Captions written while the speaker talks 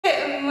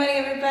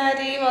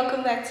everybody,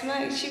 welcome back to my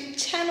YouTube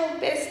channel,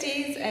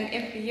 besties. And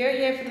if you're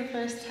here for the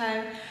first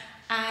time,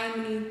 I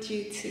need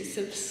you to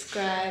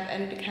subscribe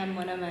and become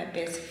one of my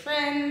best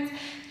friends.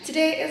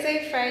 Today is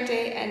a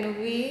Friday and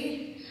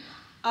we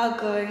are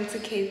going to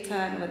Cape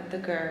Town with the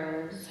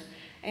girls.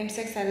 I'm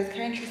so excited. It's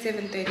currently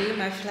 7:30.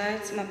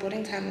 My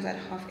boarding time is at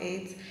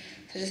 8:30,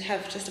 so I just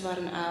have about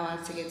an hour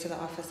to get to the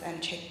office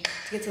and to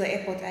get to the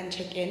airport and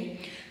check in.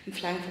 I'm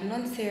flying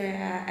from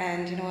Syria,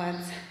 and you know what?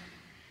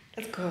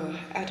 Let's go.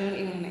 I don't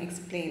even want to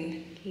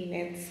explain.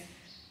 Let's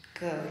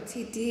go.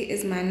 TD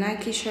is my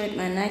Nike shirt,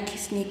 my Nike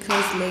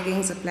sneakers,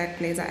 leggings, a black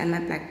blazer, and my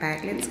black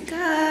bag. Let's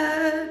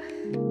go.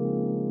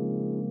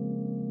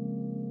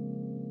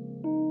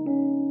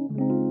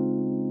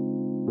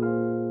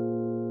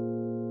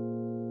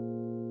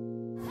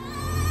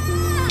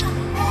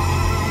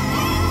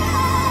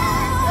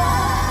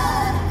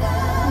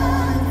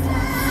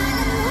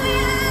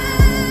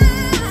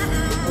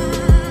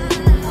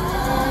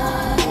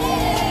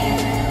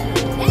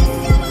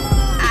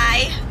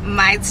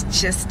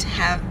 Just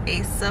have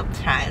a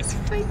surprise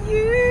for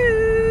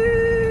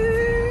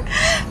you.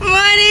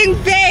 Morning,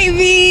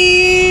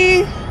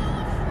 baby.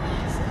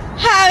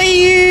 How are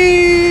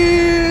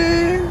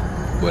you?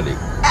 Morning.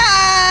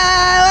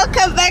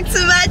 Welcome back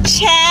to my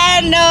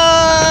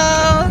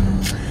channel.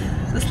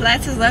 This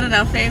light is not in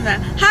our favor.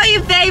 How are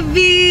you,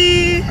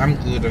 baby? I'm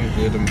good.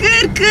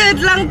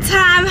 Good. Long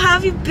time. How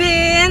have you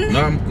been?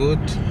 No, I'm good.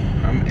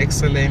 I'm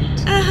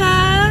excellent.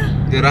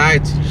 You're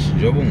right.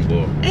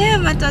 Yeah,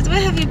 my daughter.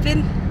 Where have you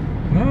been?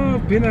 No,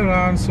 I've been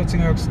around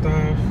sorting out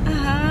stuff.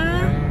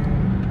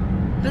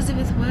 Busy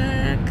with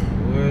work.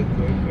 Work.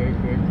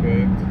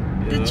 Yeah.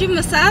 Did you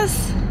miss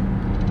us?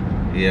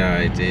 Yeah,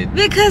 I did.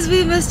 Because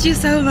we missed you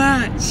so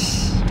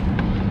much.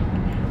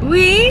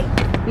 We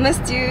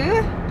missed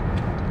you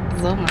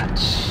so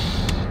much.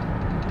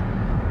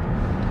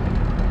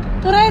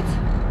 Alright?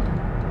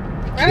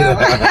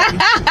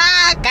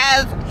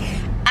 Guys,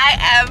 I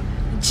am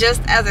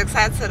just as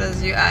excited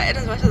as you are. It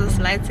is much as it's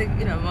lighting,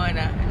 more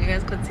now. You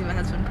guys couldn't see my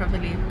husband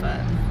properly,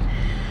 but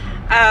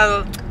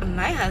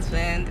my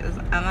husband is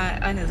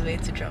on his way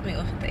to drop me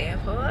off at the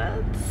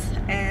airport,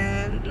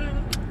 and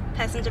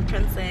passenger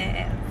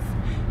princess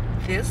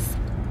this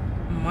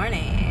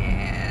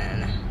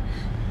morning.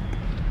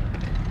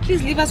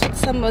 Please leave us with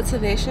some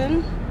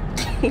motivation.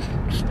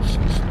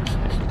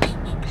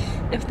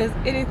 If there's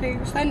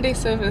anything, Sunday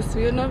service.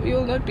 You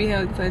will not be here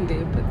on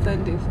Sunday, but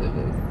Sunday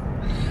service.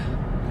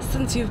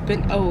 Since you've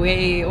been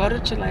away, what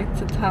would you like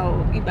to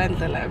tell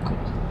Ibandla Lako?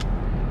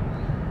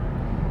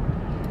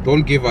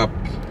 Don't give up.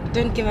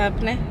 Don't give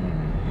up, ne?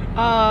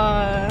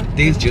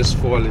 Things just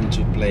fall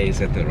into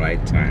place at the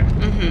right time.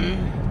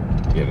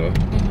 You know?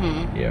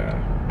 Yeah.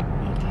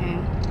 Okay.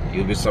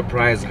 You'll be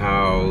surprised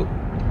how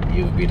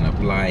you've been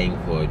applying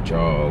for a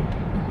job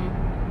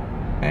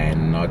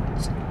and not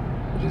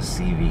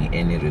receiving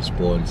any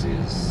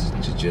responses,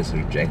 to just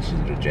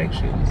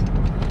rejections.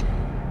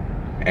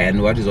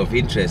 And what is of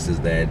interest is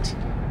that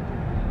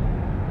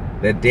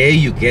the day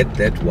you get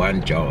that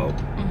one job,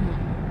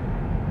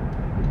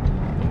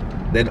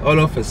 then all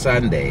of a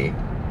Sunday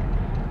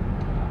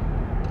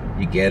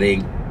you're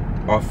getting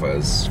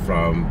offers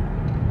from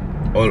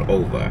all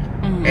over.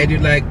 And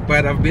you're like,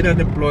 but I've been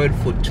unemployed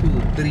for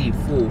 2, 3,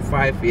 4,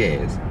 5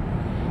 years,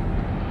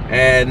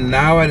 and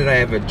now that I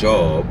have a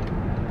job,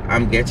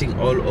 I'm getting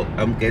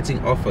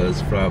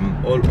offers from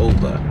all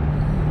over.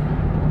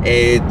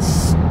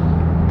 It's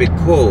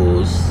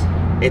because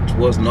it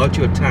was not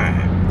your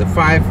time. The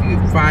five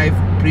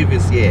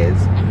previous years,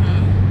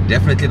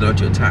 definitely not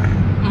your time,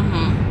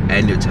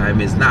 and your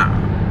time is now.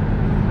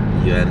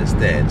 You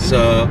understand?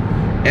 So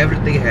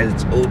everything has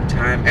its own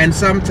time, and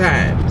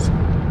sometimes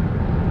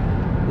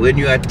when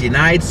you are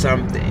denied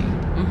something,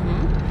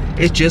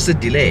 it's just a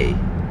delay.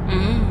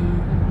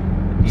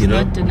 You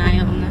know, not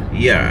denial. No?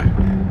 Yeah,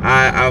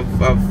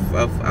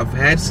 I've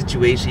had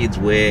situations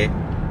where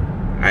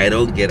I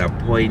don't get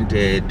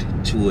appointed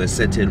to a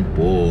certain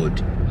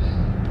board,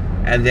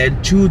 and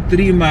then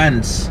 2-3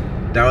 months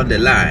down the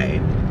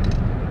line,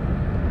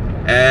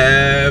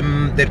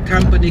 the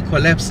company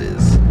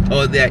collapses,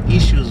 or there are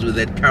issues with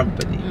that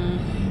company,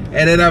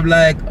 and then I'm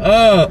like,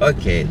 oh,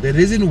 okay, the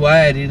reason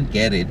why I didn't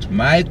get it,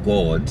 my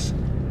God,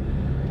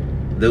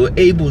 they were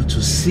able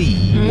to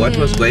see what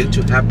was going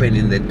to happen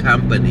in the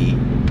company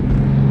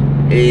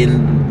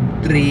in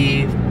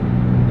 3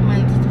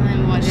 months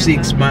time, whatever.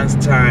 6 months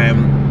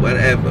time,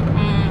 whatever.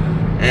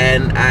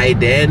 And I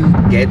then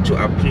get to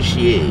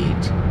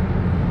appreciate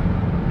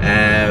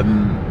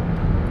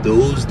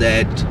those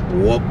that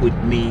walk with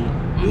me,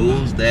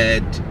 those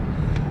that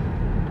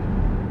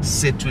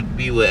sit with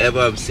me wherever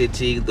I'm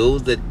sitting,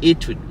 those that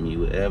eat with me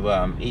wherever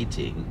I'm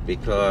eating,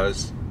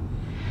 because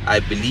I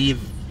believe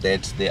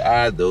that there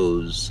are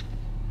those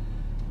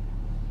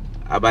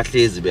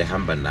abahlezi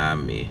behamba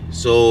nami.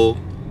 So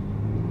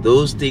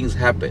those things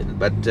happen,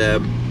 but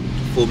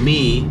for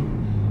me,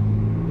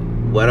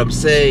 what I'm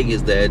saying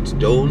is that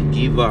don't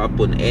give up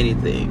on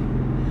anything.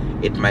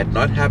 It might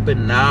not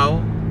happen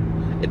now,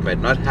 it might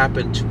not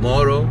happen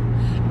tomorrow,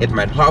 it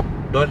might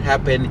not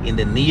happen in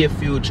the near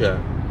future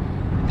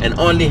and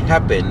only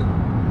happen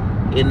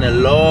in a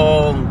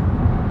long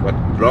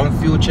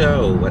future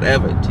or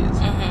whatever it is.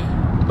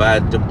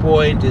 But the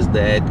point is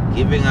that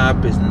giving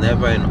up is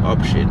never an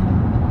option.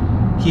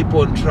 Keep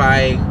on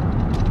trying,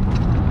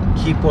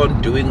 keep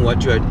on doing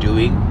what you are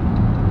doing.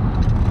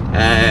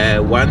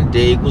 One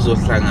day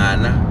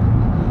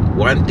kuzohlangana,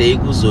 one day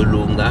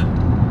kuzolunga,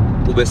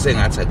 kube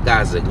sengathi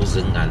akaze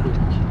kuze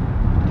kungalungi.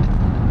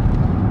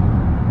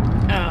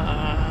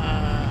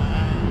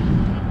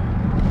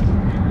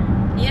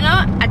 You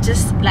know, I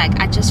just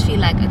feel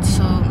like it's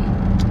so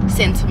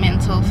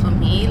sentimental for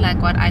me,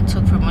 like what I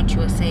took from what you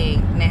were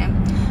saying, man.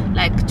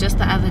 Like just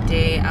the other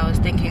day I was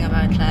thinking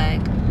about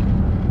like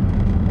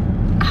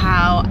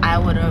how I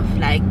would have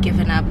like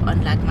given up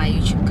on like my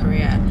YouTube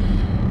career,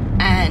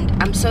 and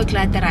I'm so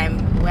glad that I'm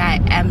where I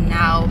am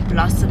now,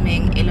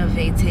 blossoming,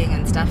 elevating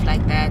and stuff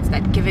like that,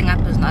 that giving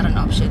up is not an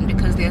option,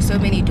 because there are so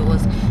many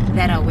doors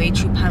that are way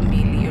too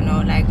pambili, you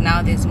know. Like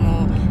now there's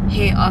more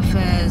hair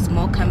offers,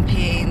 more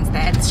campaigns.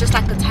 That it's just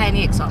like a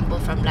tiny example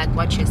from like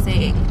what you're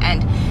saying,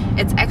 and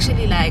it's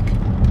actually like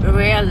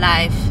real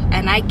life,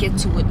 and I get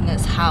to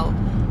witness how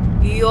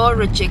your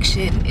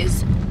rejection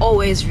is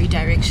always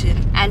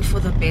redirection, and for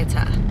the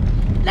better.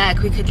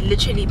 Like we could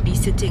literally be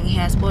sitting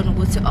here and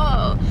would say,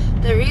 oh,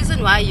 the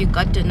reason why you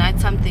got denied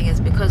something is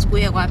because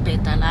we are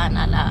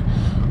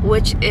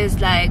which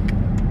is like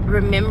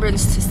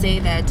remembrance to say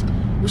that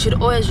we should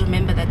always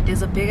remember that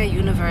there's a bigger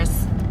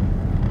universe,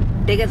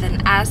 bigger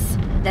than us,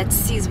 that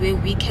sees where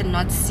we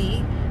cannot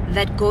see,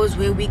 that goes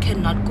where we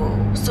cannot go.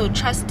 So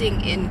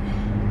trusting in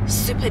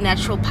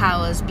supernatural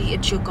powers, be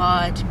it your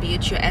God, be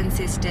it your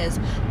ancestors,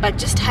 but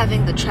just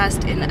having the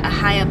trust in a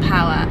higher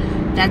power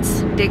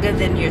that's bigger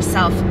than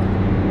yourself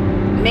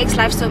makes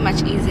life so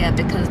much easier,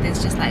 because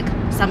there's just like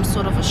some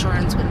sort of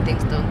assurance when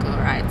things don't go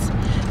right.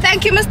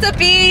 Thank you, Mr.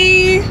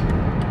 B.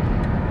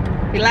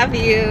 We love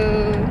you.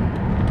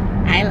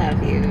 I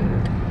love you.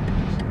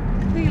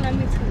 You love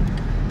me too.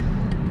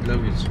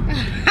 Love you too.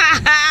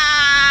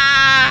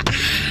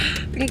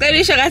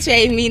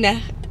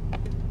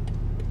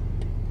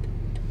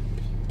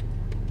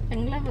 I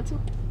love her too.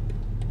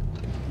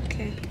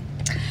 Okay.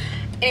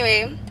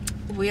 Anyway,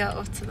 we are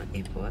off to the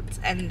airport,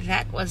 and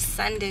that was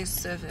Sunday's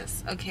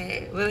service.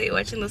 Okay, whether you're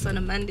watching this on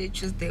a Monday,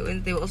 Tuesday,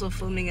 Wednesday, we're also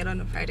filming it on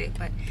a Friday,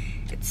 but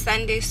it's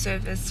Sunday's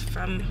service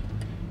from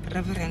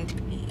Reverend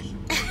B.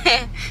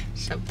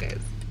 Shop guys.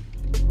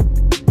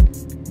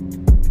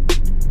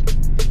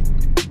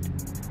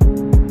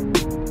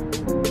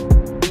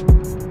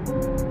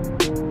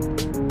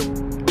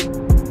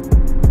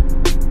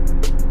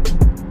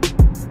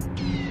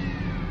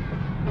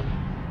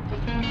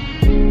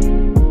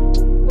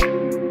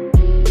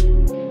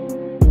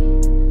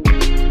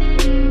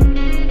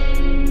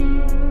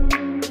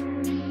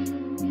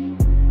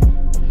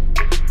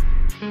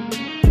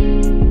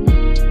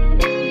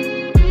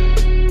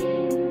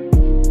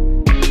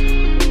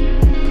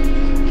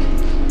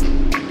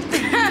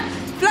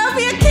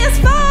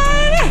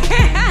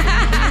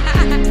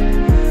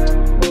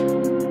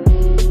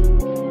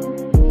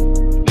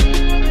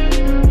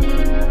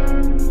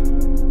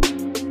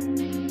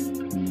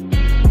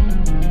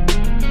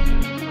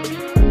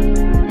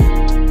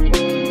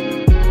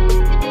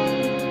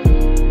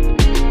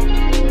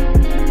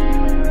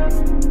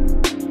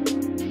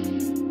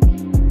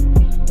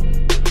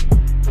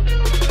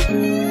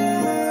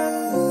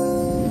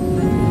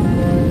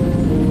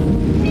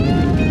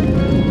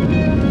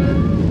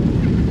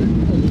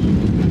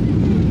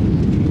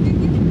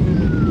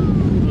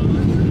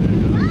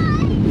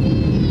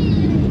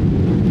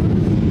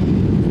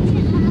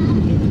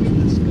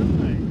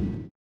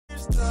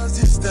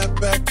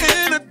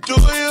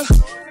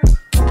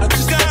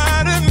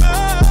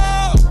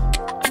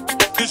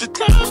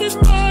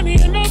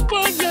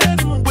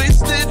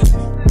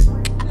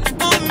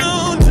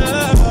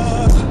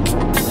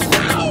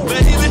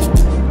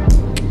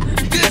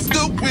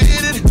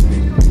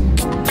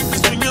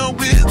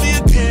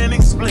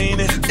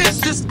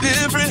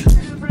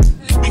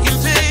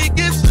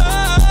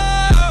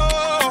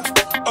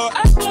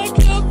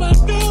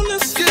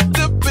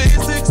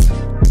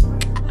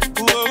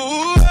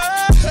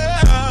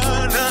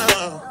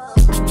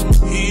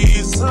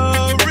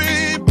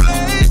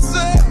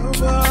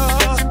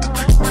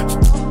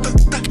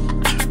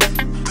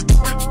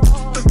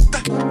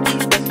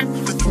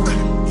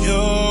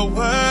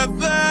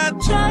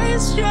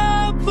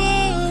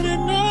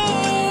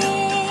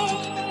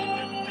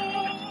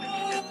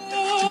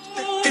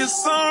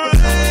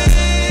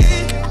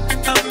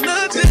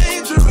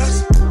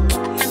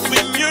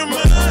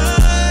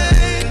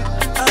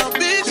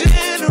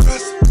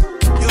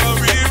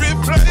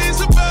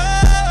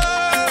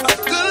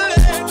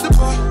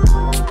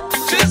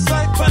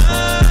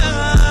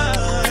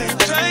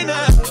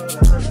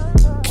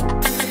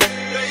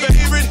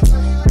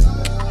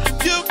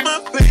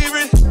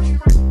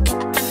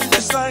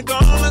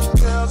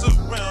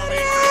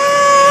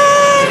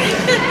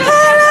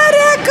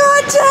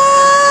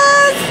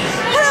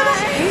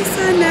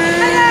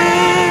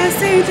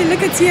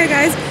 Look at here,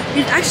 guys.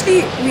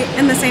 We're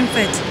in the same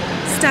fit.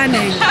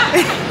 Stunning.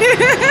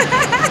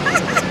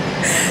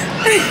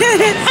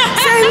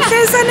 Same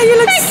face, Anna, you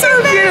look so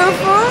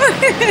beautiful.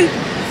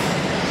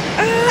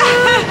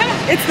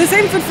 It's the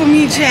same fit for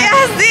me, Chad.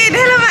 Yes, dude.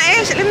 Hello, my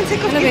Ash. Let me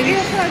take off your baby.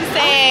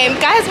 Same.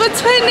 Guys, we're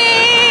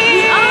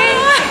twinning.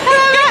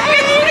 Hello, my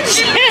Ash.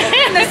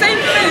 In the same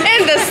fit.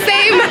 In the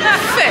same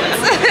fit.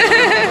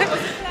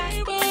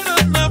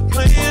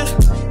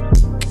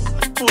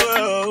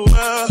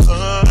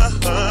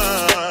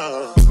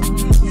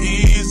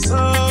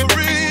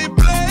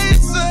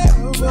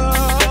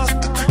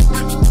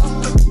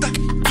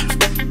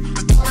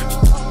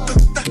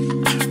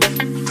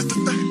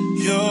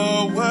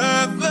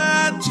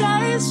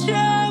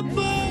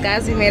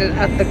 Guys, we made it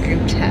out the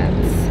group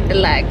chats.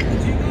 Like,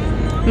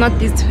 not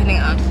these twinning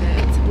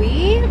outfits.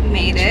 We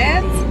made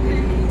it.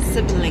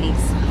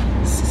 Siblings.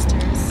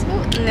 Sisters.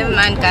 Oh, never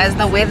mind, guys.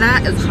 The weather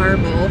is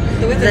horrible.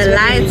 The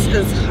lights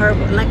is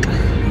horrible. Like,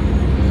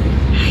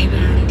 hi,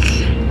 man.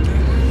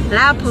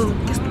 Lapho,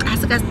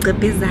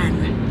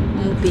 asikagcibizana.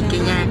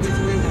 Mubhikinyana.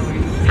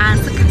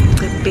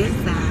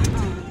 Asikagcibizana.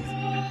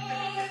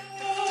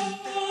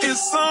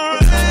 It's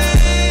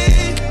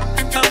alright.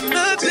 I'm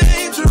not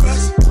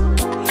dangerous.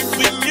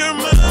 When you're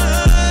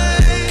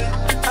mine,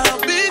 I'll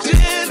be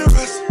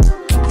generous.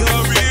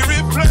 You're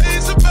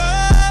irreplaceable,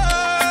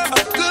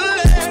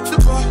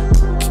 collectible,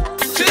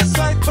 just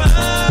like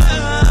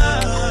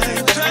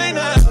fine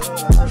China.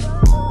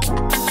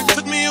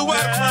 Put me a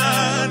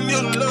weapon,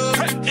 your love.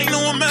 Ain't no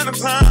amount of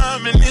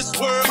time in this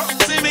world.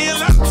 Save me a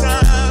lot of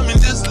time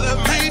and just love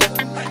me.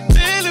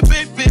 Feel it,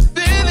 baby,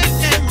 feel it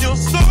in your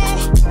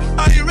soul.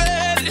 Are you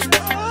ready?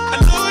 I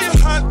know your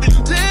heart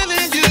been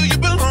telling you you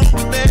belong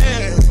to me.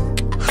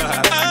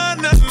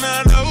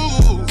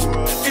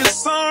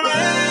 It's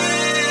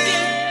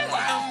alright.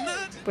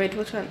 Wait,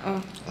 which one?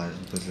 Oh,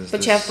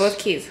 But you have both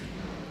keys.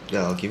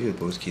 Yeah, I'll give you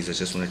both keys. I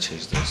just want to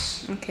change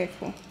this. Okay,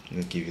 cool. I'm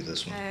gonna give you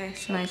this one. Hi,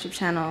 my YouTube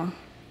channel.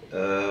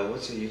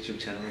 What's your YouTube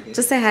channel again?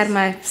 Just say hi to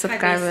my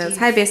subscribers.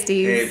 Hi,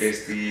 besties. Hey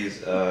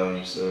besties.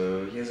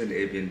 So here's an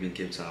Airbnb in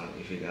Cape Town.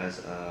 If you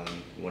guys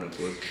want to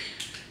book,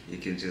 you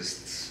can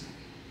just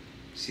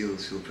she'll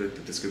put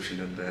the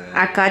description on the.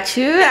 I got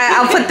you.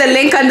 I'll put the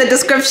link on the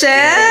description.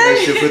 Yeah,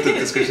 she'll put the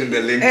description,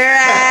 the link.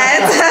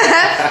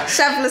 Alright.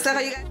 Shuffle, so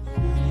you guys.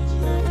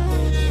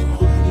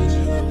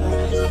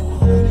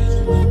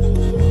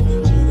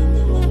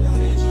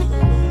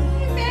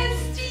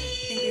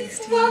 Besties,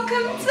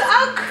 welcome to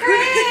our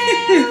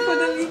crib For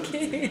the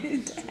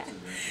weekend.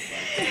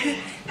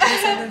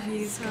 These are the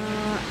views. So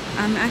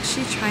I'm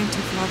actually trying to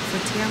vlog for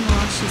Tiamo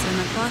while she's in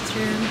the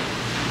bathroom.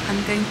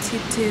 I'm going to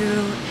do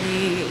a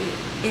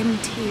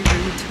empty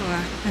room tour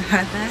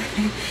rather.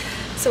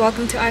 So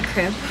welcome to our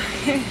crib.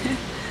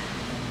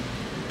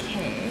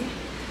 Okay,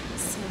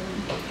 so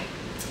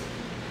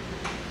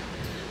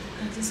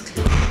I'll just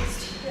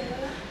close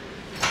here.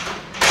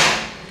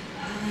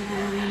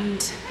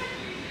 And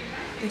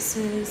this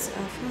is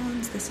our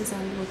phones. This is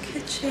our little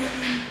kitchen.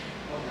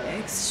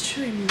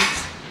 Extremely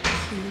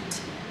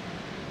cute.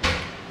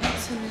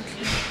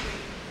 Absolutely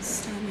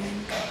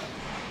stunning.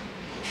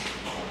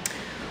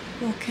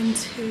 Walk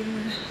into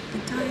the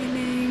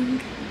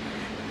dining.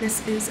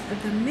 This is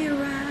the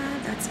mirror.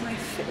 That's my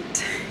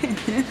fit.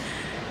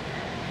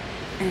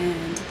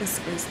 And this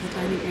is the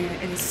dining area.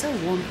 It is so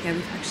warm here.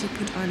 We've actually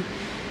put on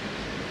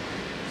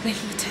the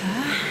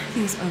heater.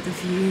 These are the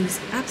views.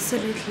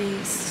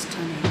 Absolutely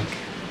stunning.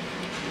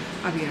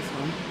 How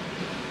beautiful.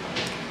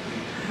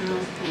 How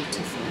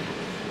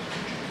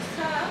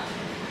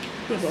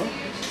beautiful.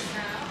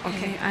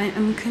 Okay, I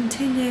am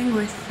continuing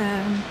with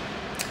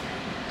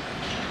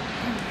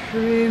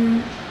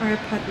room or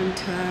apartment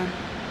tour.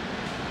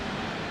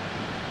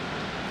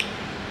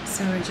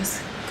 So we're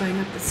just going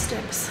up the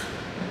steps.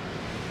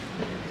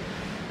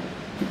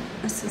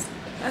 This is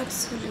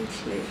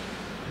absolutely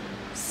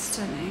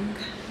stunning.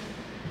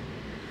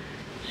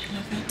 I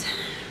love it.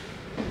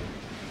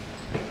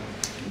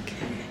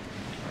 Okay,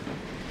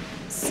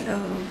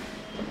 so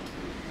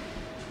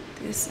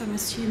this I'm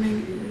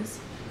assuming is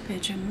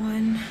bedroom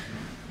 1.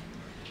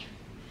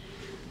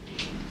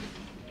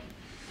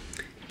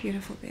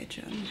 Beautiful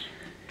bedroom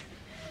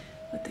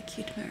with the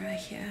cute mirror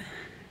here.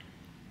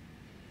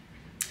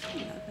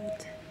 Love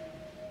it.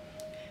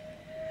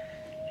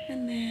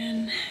 And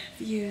then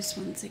views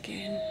once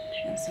again,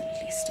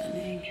 absolutely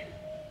stunning.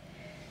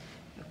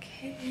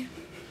 Okay.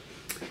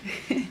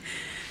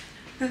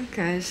 Oh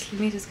gosh, let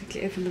me just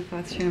quickly open the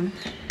bathroom.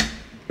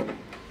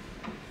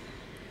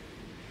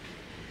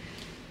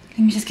 Let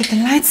me just get the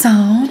lights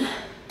on.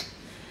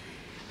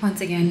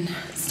 Once again,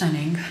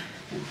 stunning.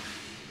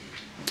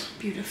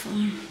 Beautiful.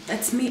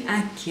 That's me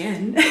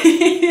again.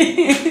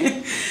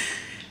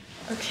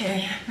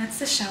 Okay, that's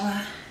the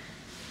shower.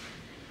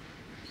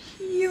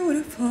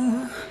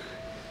 Beautiful.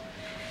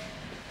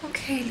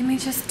 Okay, let me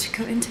just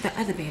go into the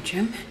other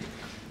bedroom.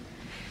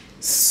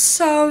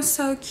 So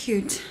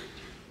cute.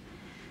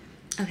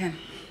 Okay,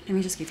 let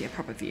me just give you a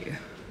proper view.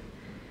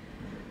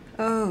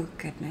 Oh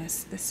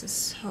goodness, this is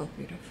so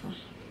beautiful.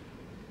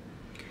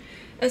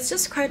 It's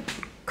just quite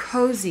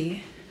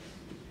cozy.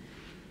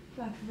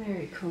 Like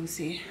very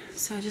cozy.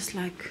 So I just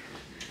like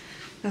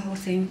the whole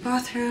thing.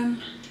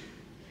 Bathroom.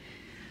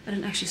 I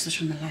didn't actually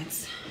switch on the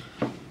lights.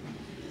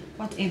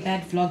 What a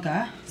bad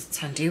vlogger. It's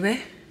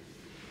Tandiwe.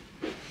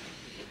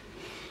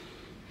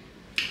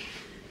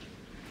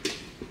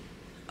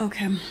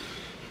 Okay.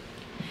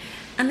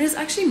 And there's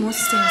actually more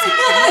stairs.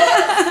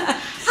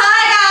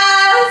 Hi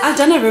guys! I've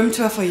done a room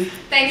tour for you.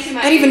 Thank you,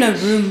 my Not even a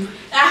room.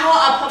 A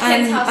whole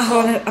apartment house. A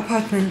whole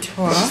apartment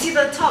tour. See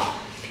the top?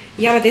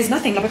 Yeah, but there's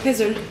nothing.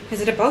 Is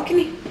it a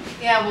balcony?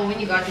 Yeah, well when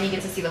you go out there you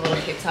get to see the little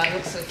Cape Town. It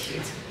looks so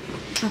cute.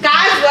 Okay.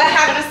 Guys, we're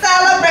having a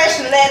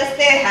celebration. Let us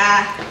say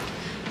hi.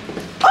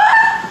 Oh,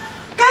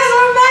 guys,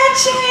 we're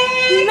matching!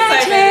 Did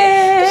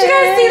you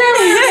guys see that?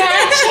 We're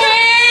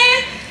matching!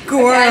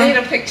 Okay, I need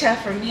a picture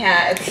from here.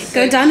 It's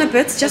Go down a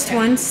bit, just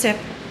one step.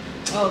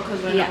 Oh,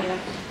 because we're not here.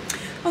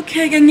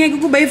 Okay, ngeke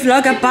kube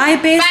vlogger. Bye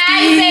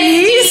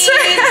besties.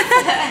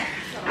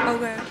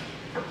 Okay.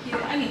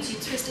 I mean, she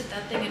twisted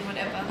that thing and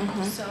whatever.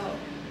 So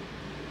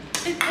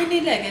I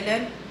need like it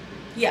then.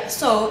 Yeah,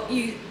 so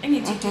I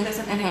need to do this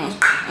and then it goes.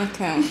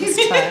 Okay,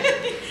 let's try.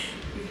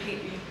 You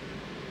hate me.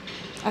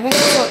 I think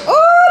so.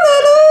 Oh,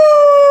 Lulu!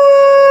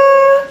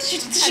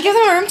 Did you give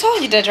them a room tour?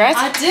 You did, right?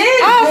 I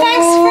did. Oh,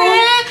 thanks,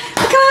 friend.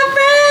 Come on,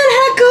 friend.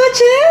 How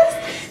gorgeous.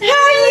 How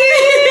are you?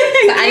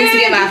 So I need to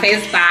get my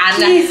face bad.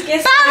 Please,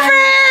 guess bye,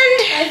 friend.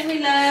 Bye,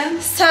 Mila.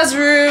 This is Taz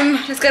room.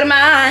 Let's go to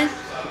mine.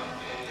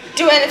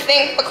 Do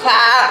anything for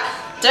clout.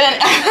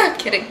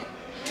 Kidding.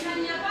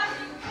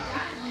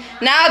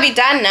 Now I'll be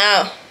done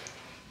now.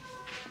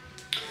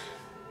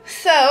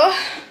 So,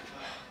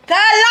 the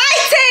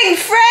lighting,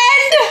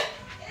 friend.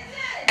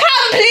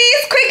 Come,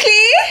 please,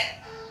 quickly.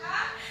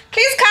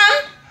 Please come.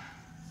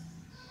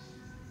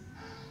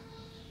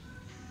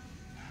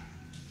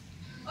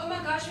 Oh my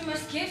gosh, we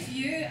must give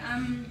you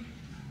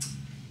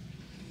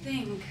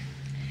thing.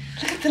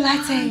 Look at the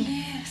lighting.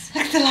 Yes.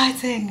 Look at the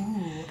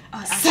lighting.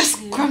 Oh, So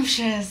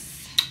scrumptious.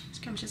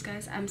 Scrumptious,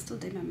 guys. I'm still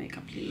doing my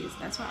makeup, please.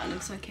 That's why I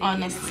look so cakey.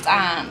 On a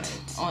stand.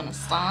 On a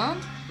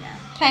stand. Yeah.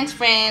 Thanks,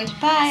 friend.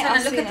 Bye. So I'll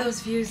now look see at you.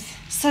 those views.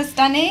 So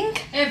stunning.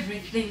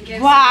 Everything.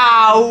 Yes.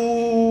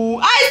 Wow.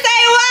 I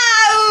say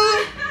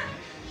wow.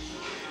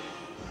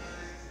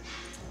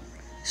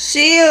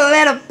 She a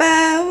little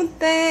bone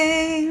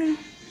thing.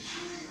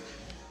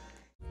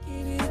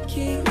 Gave you the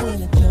key when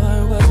the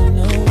door wasn't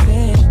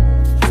open.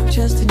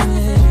 Just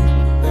admit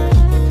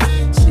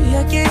it. See,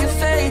 I gave you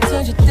faith,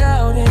 turned you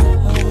down and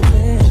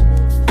open.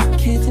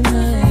 Can't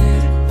deny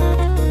it.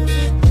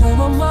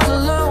 Now I'm all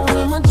alone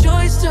and my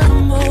joys turn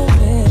them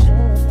open.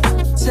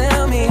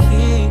 Tell me,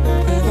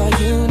 where are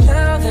you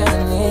now that I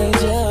need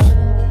you?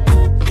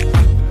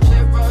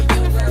 Where are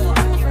you now?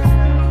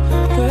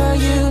 Where are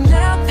you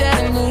now that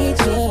I need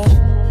you?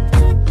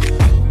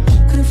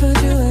 Couldn't find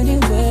you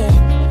anywhere.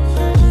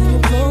 When you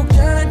broke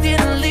down, I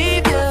didn't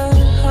leave you.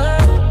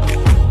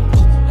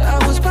 I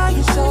was by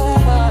your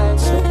side.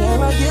 So where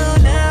are you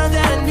now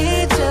that I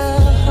need you?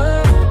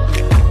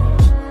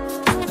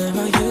 Where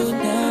are you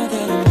now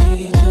that I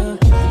need you?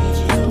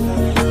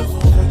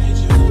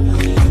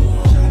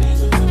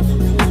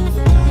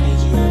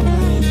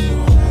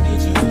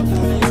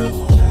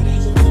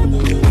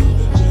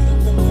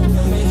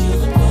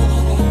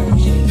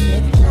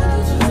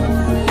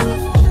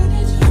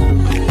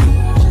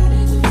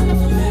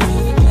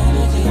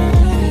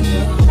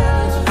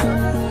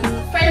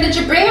 Friend, did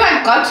you bring my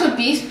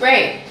got-to-be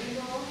spray?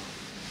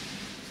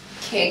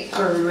 Okay,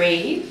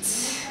 great.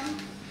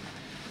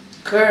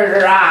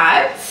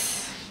 Great.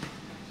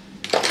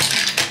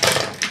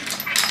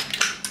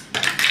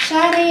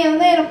 Shawty a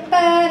little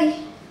body.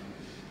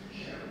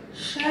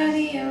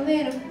 Shawty a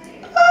little.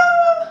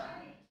 Oh.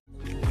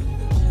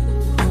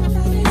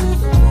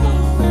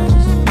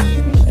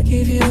 I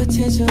gave you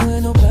attention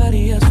when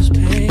nobody else was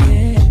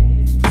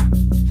paying.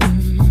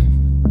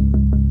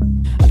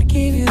 I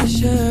gave you the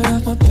shirt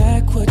off my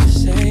back, what you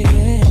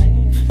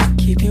saying?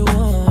 Keep you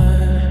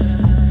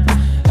warm.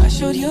 I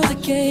showed you the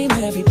game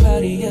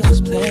everybody else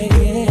was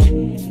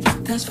playing.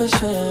 That's for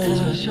sure.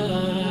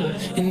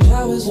 And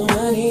I was on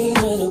my knees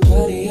when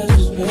nobody else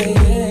was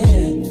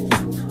praying.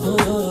 Oh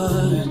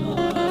Lord.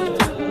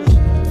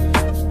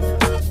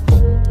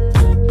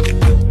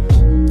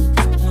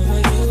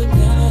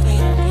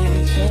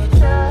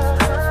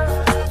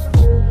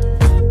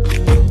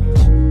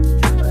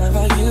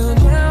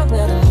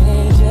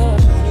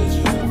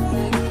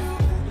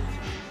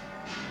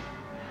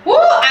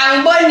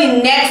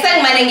 Next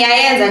time, man,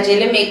 ngiyayenza nje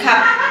le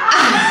makeup.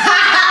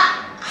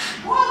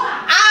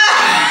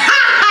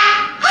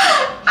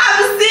 I'm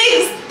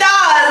seeing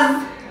stars.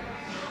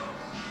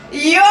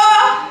 Yo.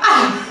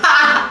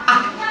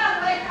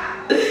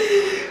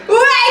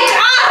 Wake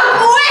up!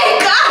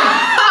 Wake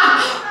up!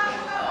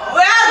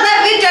 Where's the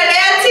video?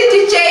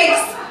 Titty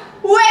shakes.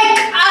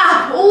 Wake up!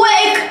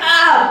 Wake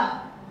up!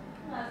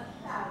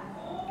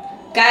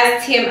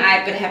 Guys, TMI,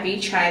 but have you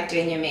tried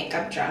doing your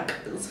makeup drunk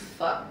as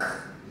fuck?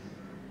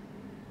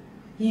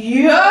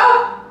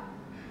 Yeah.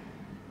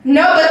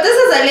 No, but this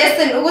is a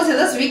lesson. Also,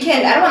 this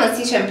weekend I don't want to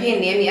see champagne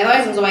near me.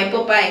 Otherwise, I'm going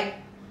to buy.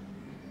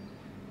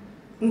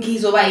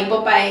 Ngizoba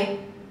Popeye.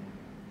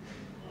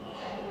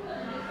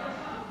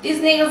 These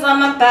niggas on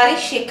my body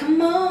shit,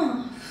 come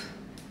on.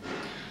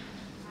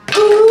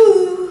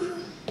 Ooh.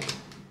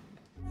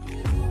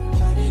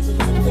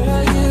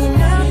 Girl, you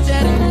know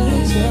that I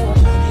need you.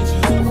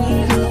 I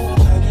need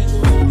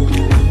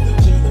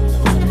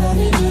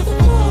you the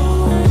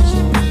most.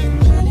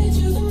 I need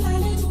you the I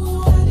need you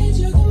I need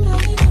you the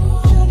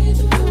I need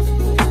you I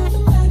need you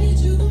I need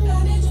you I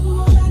need you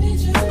I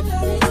need you I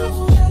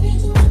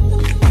need you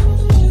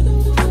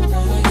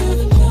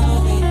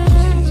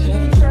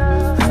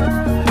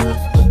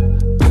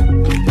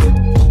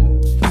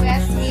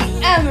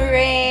I'm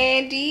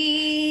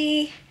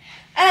ready.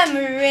 I'm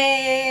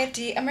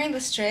ready. I'm wearing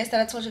this dress that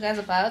I told you guys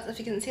about. If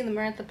you can see in the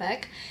mirror at the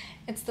back,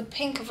 it's the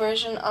pink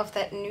version of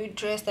that nude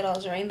dress that I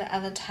was wearing the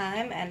other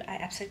time, and I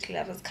absolutely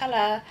love this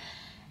color.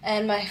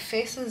 And my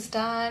face is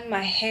done.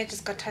 My hair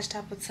just got touched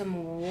up with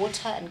some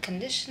water and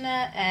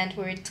conditioner, and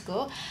we're ready to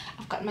go.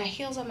 I've got my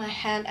heels on my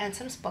hand and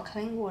some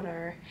sparkling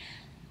water.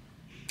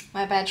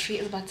 My battery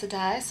is about to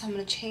die, so I'm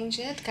gonna change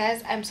it.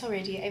 Guys, I'm so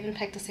ready. I even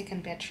packed a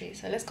second battery.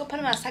 So let's go put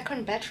in my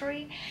second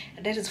battery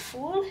that is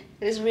full,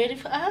 that is ready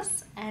for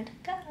us, and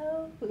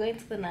go. We're going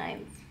to the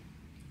 9s.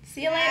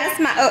 See you later. That's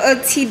my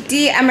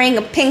OOTD. I'm wearing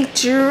a pink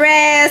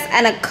dress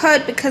and a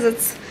coat because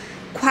it's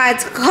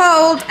quite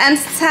cold and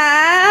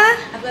stuff.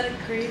 I've got a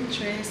green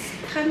dress,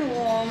 kind of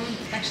warm,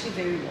 actually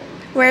very warm.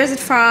 Where is it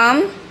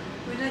from?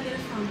 Where did I get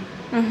it from?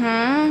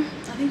 I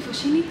think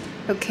Fushini.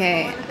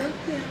 Okay.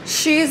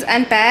 Shoes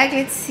and bag,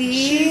 let's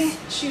see.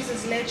 Shoes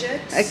is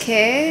legit.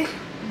 Okay.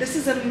 This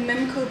is a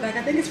Mimco bag.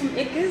 I think it's from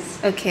Edgar's.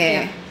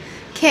 Okay. Yeah.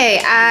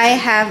 Okay, I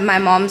have my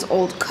mom's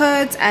old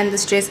coat, and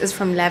this dress is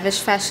from Lavish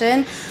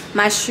Fashion.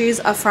 My shoes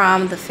are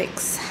from The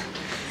Fix.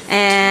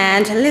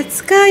 And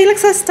let's go. You look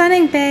so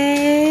stunning,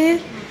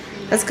 babe.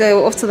 Let's go.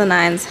 We're off to the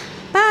 9s.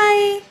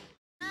 Bye.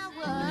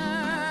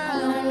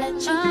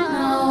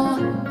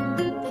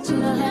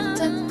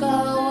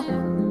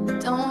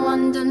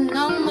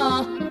 No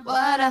more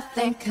what I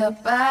think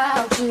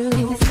about you.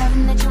 If it's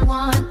something that you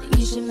want, then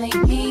you should make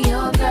me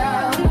your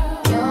girl,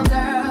 your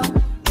girl.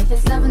 If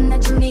it's something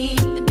that you need,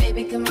 then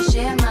baby, come and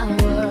share my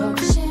world,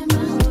 share my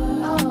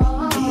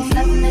world. If it's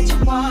something that you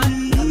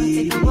want, come and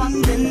take a walk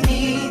with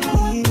me,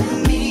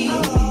 with me.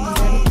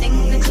 'Cause everything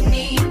that you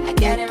need, I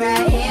got it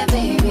right here,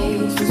 baby.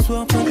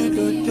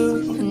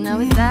 Now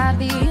it's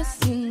obvious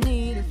you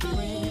need a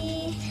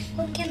friend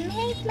who can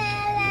make my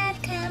life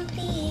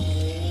complete.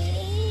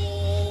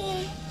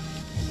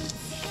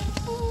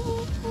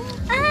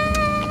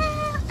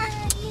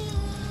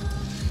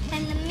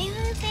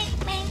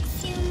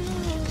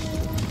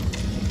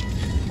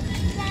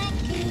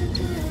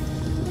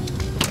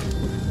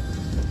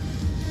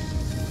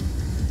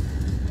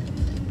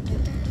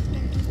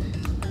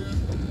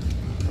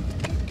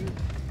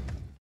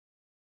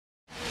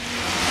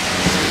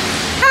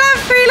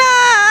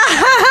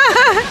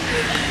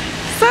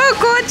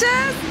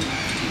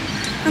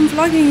 I'm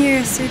vlogging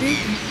you, Sudi.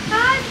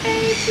 Hi,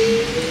 baby.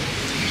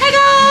 Hey,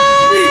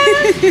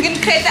 guys. You can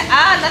create the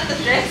not the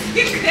dress.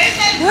 You can create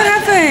that. What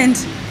happened?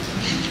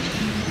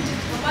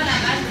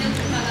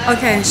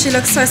 Okay, she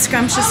looks so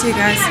scrumptious, you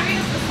guys.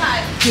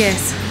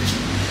 Yes.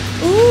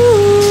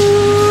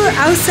 Ooh,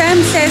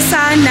 awesome,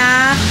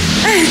 Sana.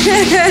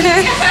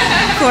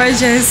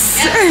 Gorgeous.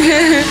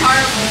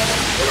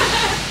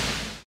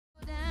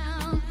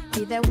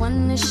 Be that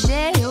one to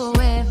share your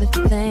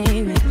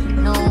everything.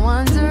 No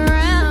one's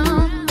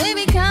around.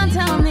 Baby, come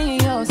tell me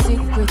your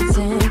secrets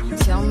and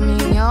tell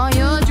me all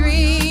your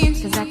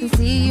dreams. 'Cause I can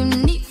see you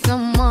need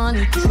someone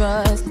to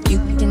trust. You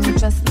can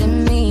trust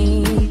in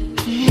me.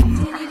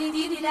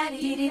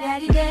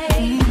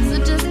 So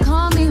just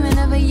call me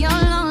whenever you're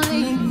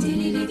lonely.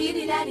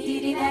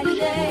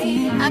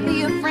 I'll be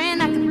your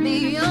friend, I can be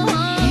your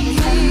homie. If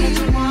it's something that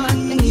you want,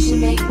 then you should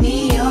make me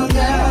your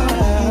girl.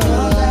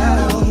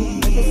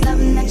 If it's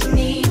something that you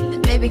need,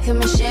 then baby,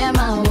 come and share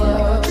my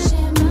world. If it's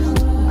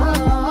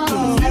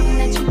something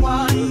that you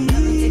want,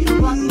 come and take a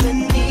walk with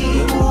me,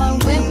 walk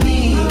with me.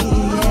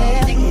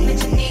 Everything that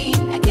you need,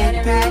 I got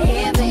it right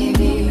here,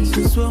 baby.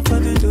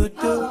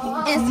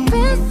 It's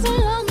been so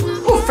long.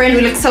 Oh, friend,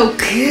 we look so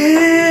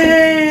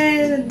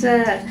good.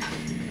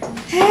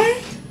 Hey.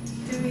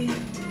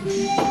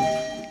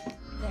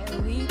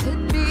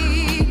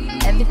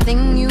 Everything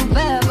you've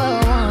ever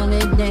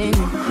wanted, then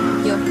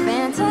your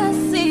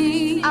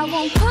fantasy. I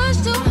won't push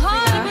too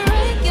hard to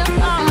break your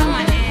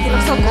heart. You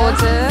look so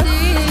gorgeous.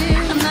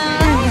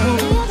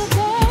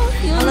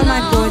 Hello, my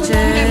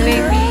gorgeous. Hey,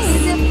 baby.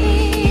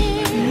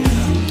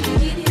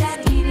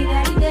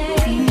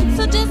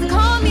 So just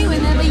call me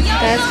whenever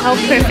you're Guys, how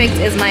perfect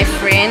is my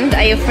friend?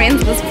 Are your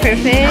friends this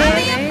perfect?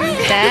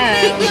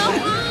 Damn.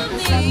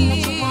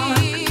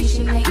 You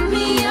should make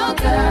me your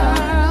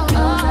girl.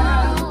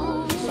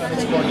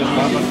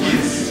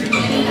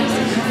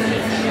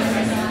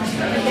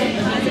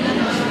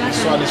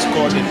 This one is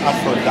called an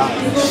Aphrodite.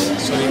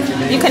 So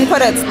You can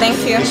put it, thank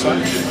you. this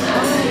one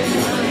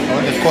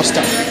on the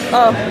coaster.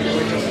 Oh.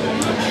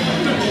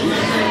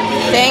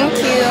 Thank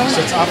you.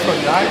 So it's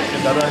Aphrodite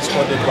and that one is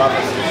called the Baba.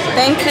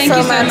 Thank you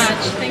so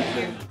much. Thank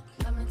you.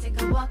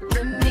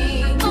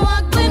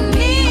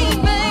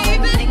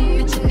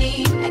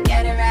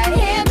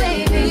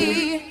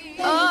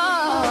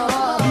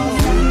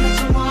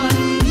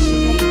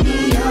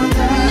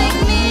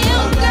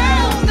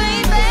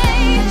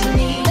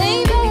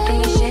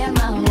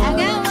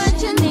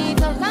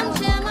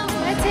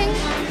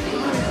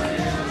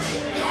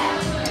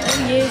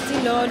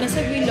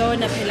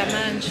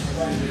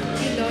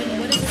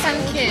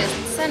 Sun-kissed,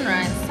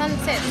 sunrise,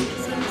 sunset.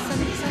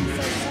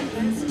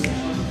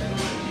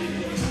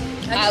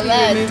 I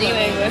love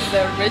dealing with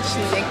the rich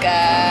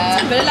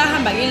nigga.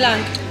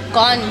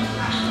 Gone.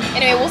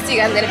 Anyway, we'll see you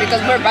guys later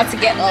because we're about to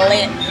get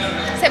lit.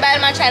 Say bye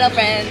to my channel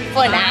friend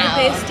for now.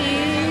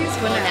 Besties.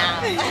 For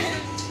now.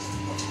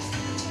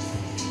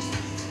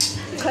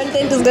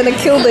 Content is gonna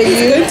kill the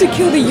you. Going to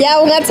kill the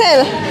Yeah, we're gonna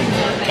tell.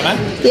 Can I?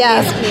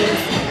 Yes.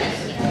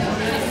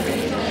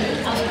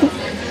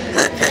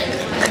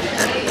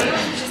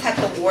 Had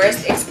the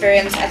worst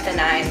experience at the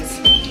Nines.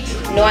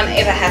 No one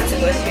ever had to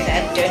go through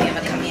that. Don't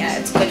ever come here.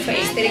 It's good for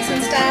aesthetics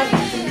and stuff.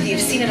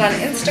 You've seen it on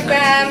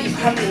Instagram. You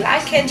probably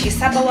like it. You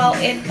suffer well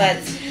it, but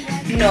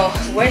no.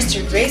 Worst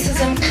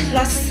racism,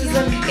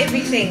 classism,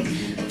 everything.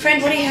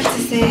 Friend, what do you have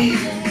to say?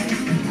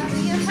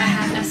 I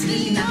have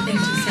absolutely nothing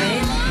to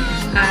say.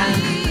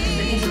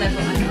 The people that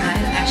were on the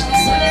live actually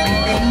saw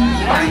everything.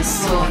 You guys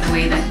saw the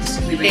way that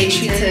we were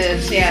treated.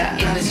 Yeah.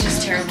 It was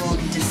just terrible,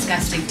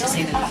 disgusting to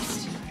say the least.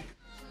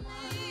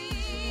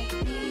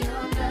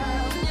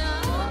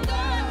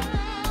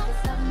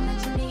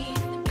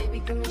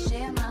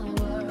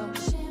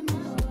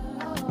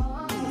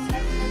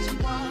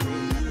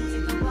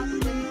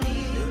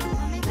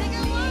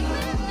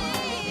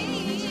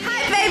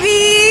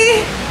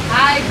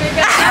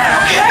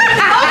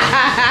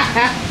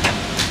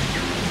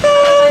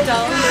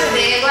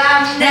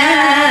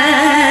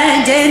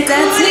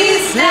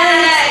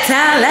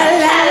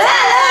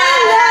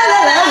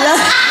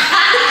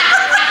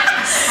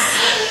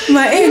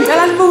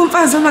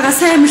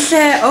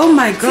 Oh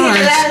my god.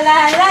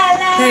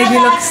 Baby,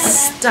 you look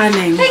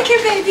stunning. Thank you,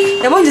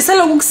 baby.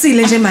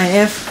 My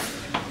F.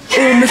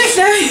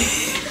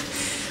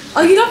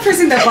 Oh, you're not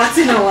pressing the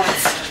button or what?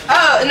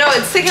 Oh, no,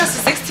 it's taking us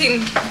to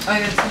 16. Oh,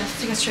 yeah, it's gonna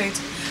take us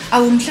straight. I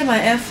will my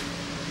F.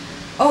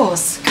 Oh,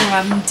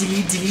 scrum,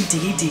 dilly.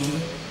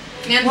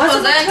 What's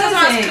the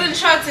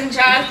screenshots and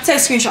chat? Say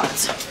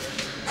screenshots.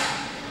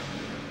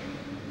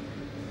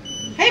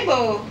 Hey,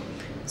 Bo.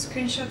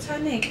 Screenshots,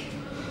 honey.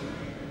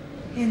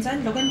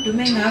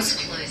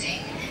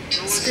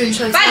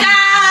 Screenshots. Bye,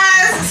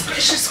 guys.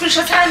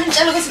 Screenshots time.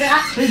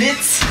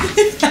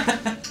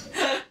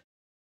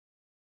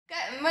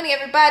 Good morning,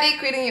 everybody.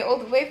 Greeting you all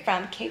the way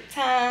from Cape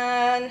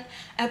Town.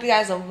 I hope you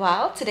guys are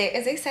well. Today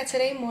is a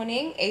Saturday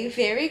morning, a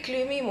very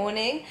gloomy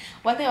morning.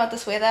 One thing about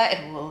this weather,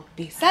 it will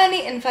be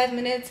sunny in 5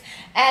 minutes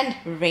and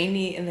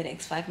rainy in the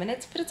next 5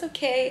 minutes, but it's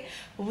okay.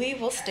 We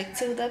will stick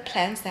to the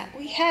plans that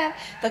we have.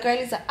 The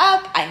girlies are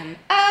up. I am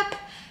up.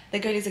 The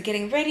girlies are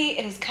getting ready.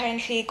 It is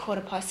currently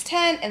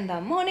 10:15 in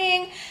the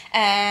morning,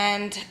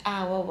 and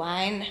our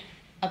wine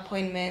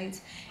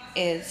appointment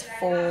is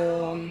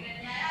for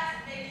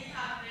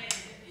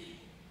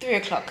 3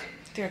 o'clock.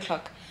 3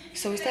 o'clock.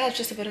 So we still have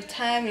just a bit of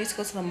time. We need to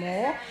go to the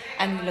mall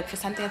and look for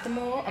something at the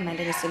mall.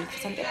 Amanda needs to look for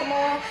something at the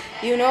mall.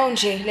 You know,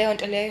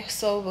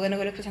 so we're gonna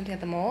go look for something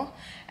at the mall.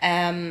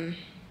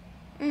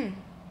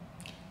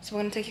 So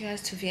we're gonna take you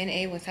guys to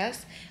V&A with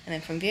us, and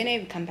then from V&A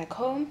we come back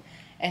home,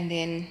 and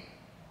then.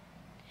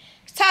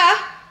 Sir,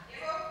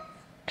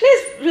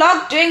 please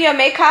vlog doing your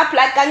makeup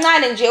like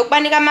kancane nje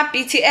ukubanika ama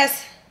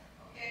BTS.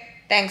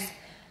 Thanks.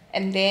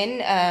 And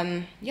then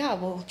yeah,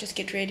 we'll just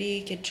get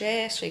ready, get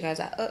dressed, show you guys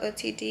our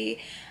OOTD.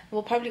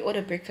 We'll probably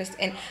order breakfast.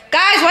 And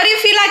guys, what do you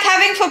feel like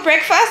having for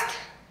breakfast?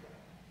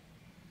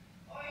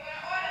 Oh, you're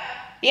gonna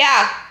order?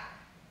 Yeah.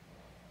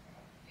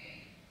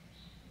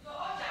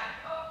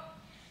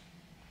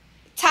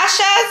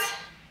 Tasha's?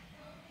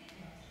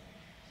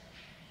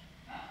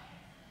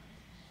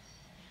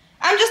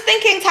 I'm just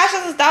thinking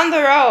Tasha's is down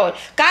the road.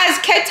 Guys,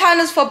 Cape Town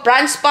is for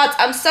brunch spots.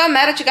 I'm so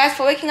mad at you guys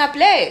for waking up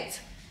late.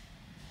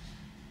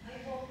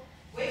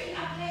 Waking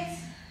up late?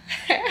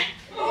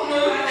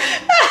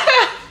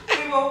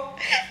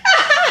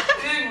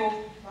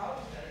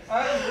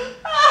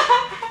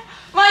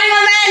 Morning,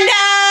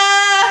 Amanda!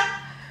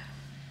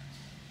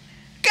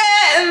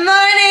 Good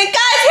morning.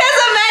 Guys, here's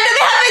Amanda.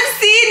 They haven't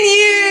seen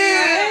you.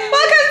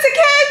 Welcome to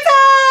Cape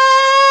Town.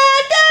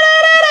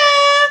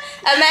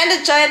 Amanda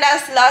joined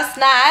us last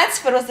night,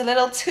 but it was a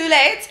little too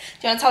late.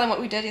 Do you want to tell them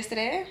what we did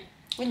yesterday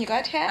when you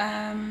got here?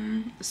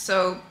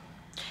 So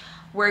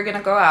we're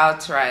gonna go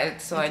out, right?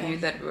 So okay. I knew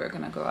that we were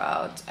gonna go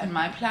out, and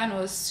my plan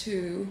was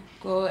to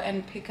go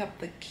and pick up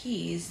the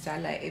keys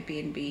at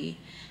Airbnb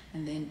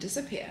and then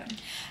disappear.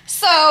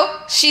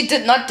 So she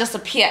did not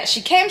disappear.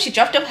 She came, she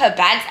dropped up her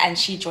bags, and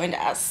she joined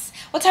us.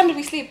 What time did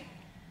we sleep?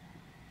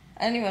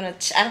 I don't want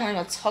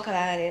to talk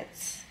about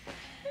it.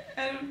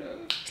 I don't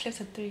know. We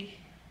slept at 3.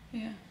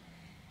 Yeah.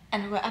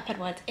 And we were up at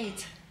what,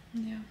 8?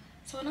 Yeah.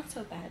 So we're not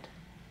so bad.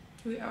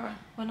 We are.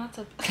 We're not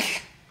so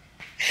bad.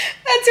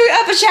 That's who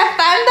up a chef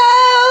bando.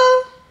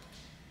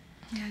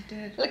 Yeah, I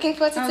did. Looking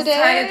forward to I was today.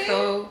 tired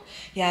though.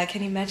 Yeah, I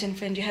can imagine,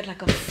 friend. You had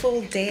like a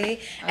full day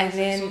and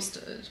then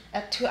Exhausted.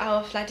 a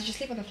 2-hour flight. Did you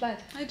sleep on the flight?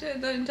 I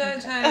did the entire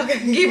time. Okay.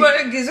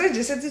 Gizo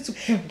just said it to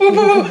Boom,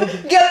 boom, boom.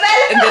 Get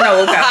back. and then I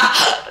woke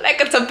up. Like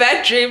it's a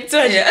bad dream too.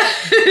 Yeah.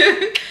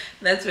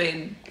 That's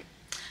when.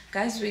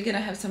 Guys, we're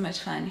gonna have so much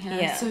fun here.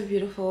 Yeah. It's so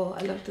beautiful.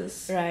 I love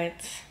this.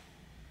 Right.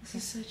 This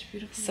is such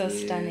beautiful. So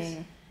views.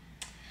 stunning.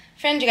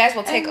 Friend, you guys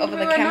will take And over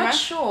we the were camera. not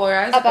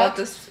sure About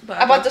this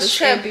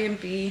trip.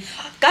 Airbnb.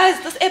 Guys,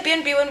 this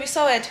Airbnb, when we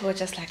saw it, we were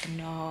just like,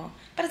 no.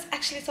 But it's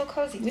actually so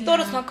cozy. We thought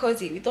it's not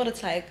cozy. We thought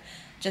it's like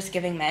just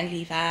giving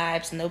manly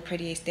vibes, no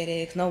pretty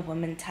aesthetics, no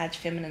woman touch,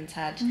 feminine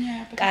touch.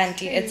 Yeah, but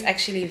Currently, it's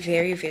actually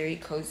very, very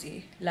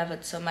cozy. Love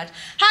it so much.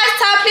 Hi,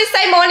 Star. Please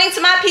say morning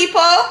to my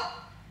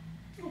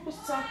people.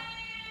 What's up?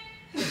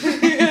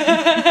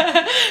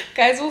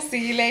 Guys, we'll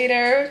see you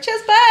later.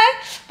 Cheers, bye.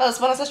 But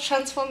one of us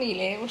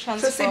transformile. We'll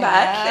transform. say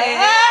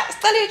bye.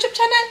 Still YouTube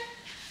channel.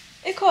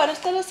 Ikona,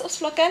 still us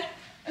vlogger.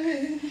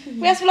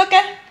 Where's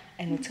vlogger?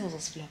 And we tell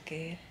us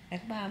vlogger.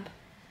 And Bab.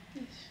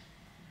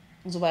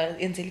 Uzoba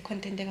yenzeli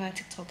content ka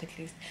TikTok at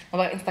least.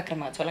 Ngoba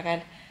Instagram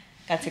atholakala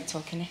ka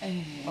TikTok ne.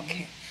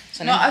 Okay.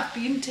 So No, I've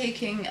been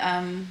taking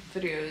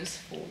videos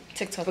for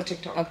TikTok.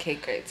 TikTok. Okay,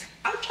 great.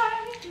 I'm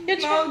trying. You're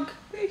vlog.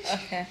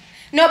 Okay.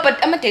 No, but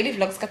I'm a daily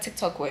vlogs got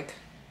TikTok work.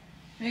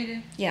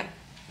 Really? Yeah.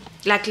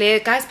 Like,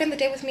 guys, spend the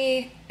day with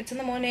me. It's in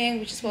the morning.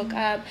 We just woke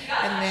up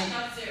and then.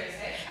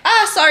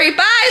 Ah, sorry.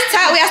 Bye.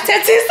 We are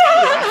tattoos.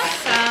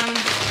 Some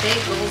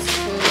bagels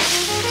for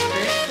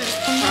breakfast.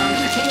 I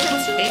think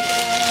it's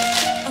bacon.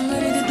 I'm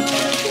ready to do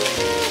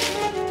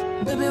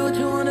it. Baby, what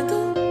you wanna do?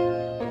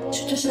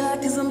 Shoot your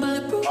shot, cause I'm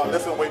bulletproof. Oh,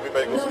 listen, wait me,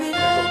 bagels.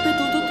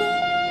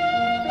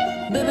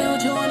 Baby,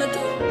 what you wanna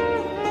do?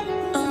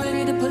 I'm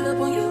ready to pull up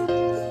on you.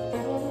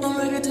 I'm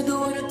ready to do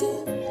what I do.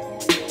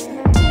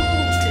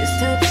 This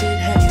type shit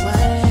have you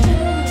wired.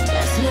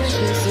 Last minute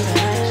shit to the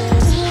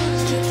highest.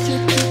 Drip,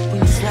 drip, drip when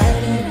you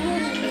slide in.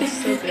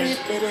 Let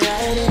it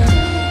ride in.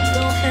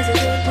 Don't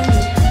hesitate when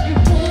you.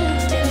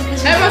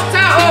 Hey, what's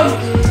up?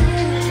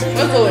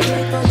 What's going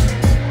on?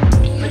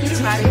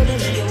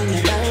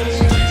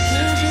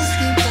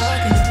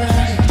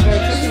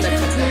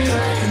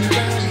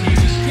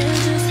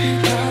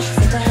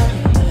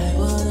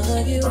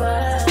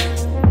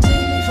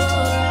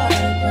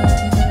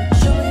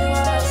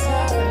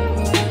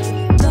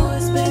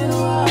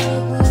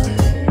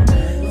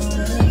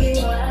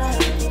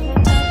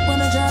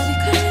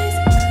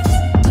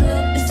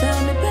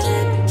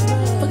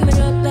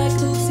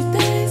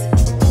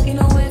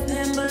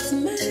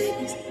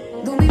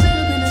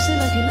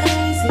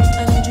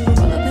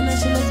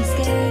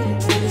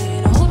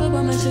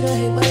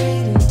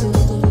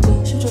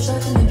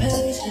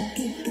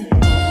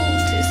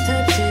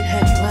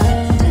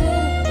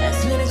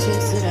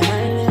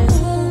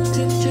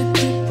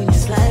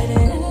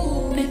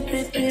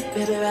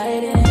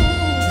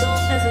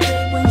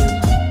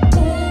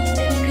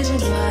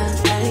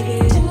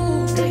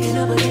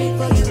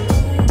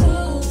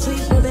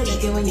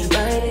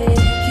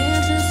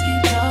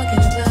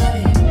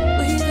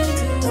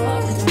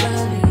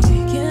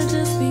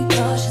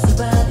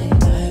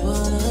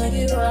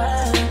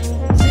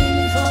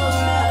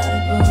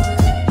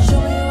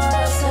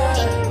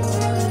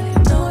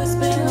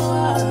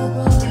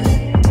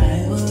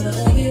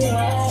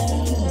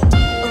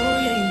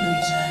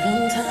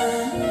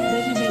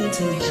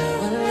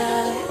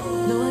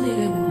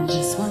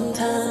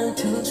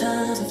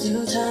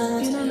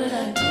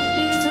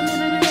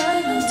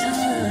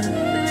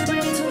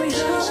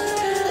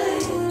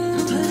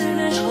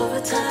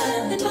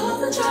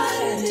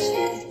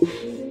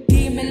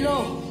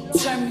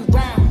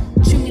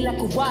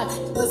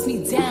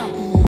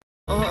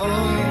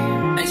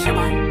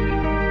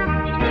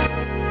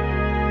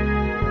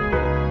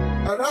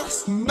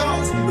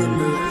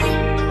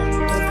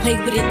 Play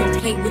with it, don't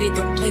play with it,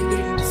 don't play with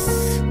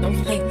it. Don't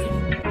play with it.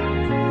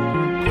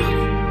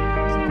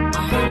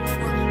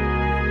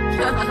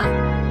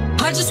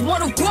 I just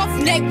want a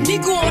roughneck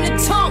nigga on the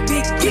tongue.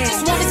 You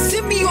just wanna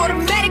send me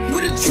automatic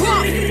with a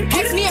drum.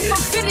 Ask me if I'm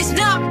finished,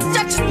 nah,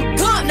 I just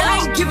begun.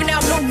 I ain't giving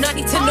out no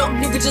 90 to no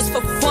nigga just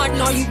for fun.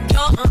 Are you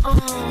dumb?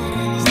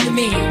 The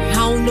man, I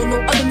don't know no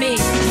other man.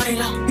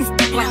 You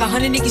f like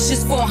 100 niggas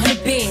just for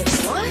 100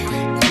 bands.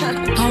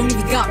 I don't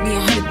even got me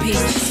 100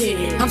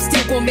 bands. I'm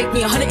still gonna make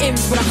me 100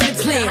 M's with 100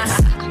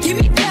 plans. Give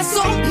me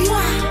peso,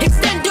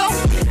 extendo.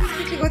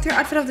 With your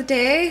outfit of the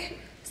day,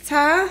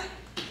 Star.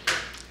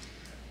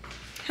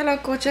 Hello,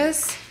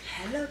 gorgeous.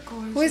 Hello,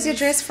 gorgeous. Where's your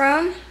dress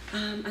from?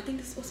 I think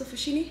this is also for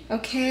Shini.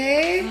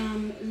 Okay.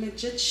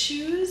 Legit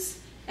shoes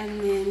and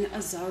then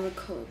a Zara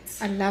coat.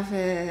 I love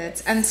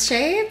it. And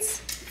shades?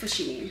 For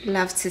Shini.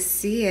 Love to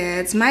see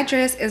it. My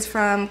dress is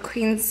from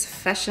Queen's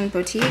Fashion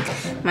Boutique.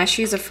 My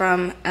shoes are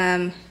from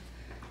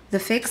The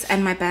Fix,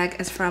 and my bag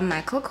is from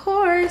Michael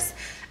Kors.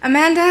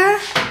 Amanda,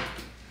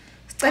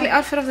 styling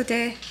outfit of the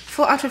day.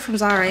 Full outfit from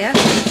Zara, yeah?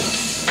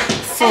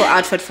 Full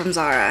outfit from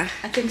Zara.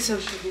 I think so,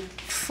 Shini.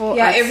 full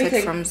Yeah, outfit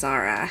everything. from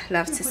Zara.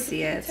 Love to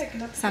see it.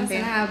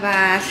 Something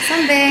about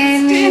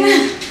something.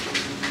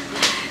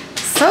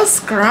 So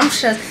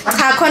scrumptious.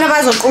 Cha khona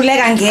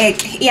bazoquleka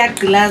ngeke.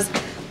 Iyagqilaza.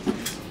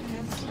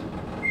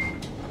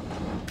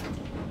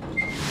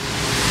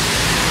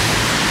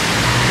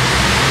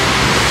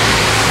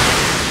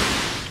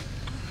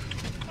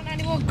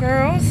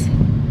 Girls.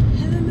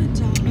 Hello,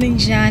 madam.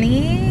 Minjani.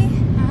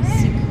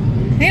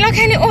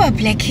 Nilokani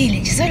blackile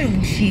nje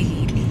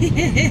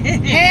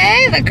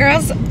Hey, the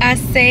girls are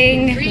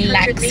saying 300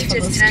 lax for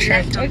meters this turn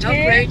trip, left on Dock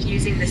okay? Road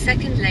using the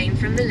second lane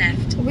from the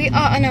left. We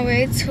are on our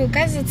way to,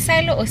 guys, it's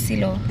Silo or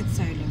Silo? It's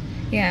Silo.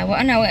 Yeah, we're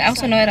on our way. I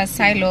also know it as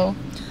Silo.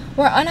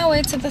 We're on our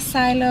way to the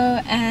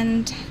Silo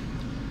and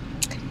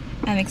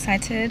I'm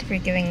excited. We're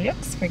giving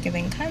looks, we're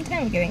giving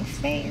content, we're giving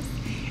face.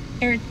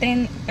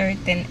 Everything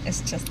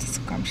is just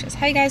scrumptious.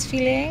 How you guys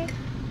feeling?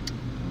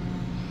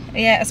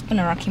 Yeah, it's been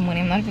a rocky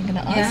morning. I'm not even gonna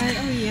ask.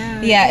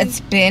 Yeah,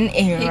 it's been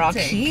a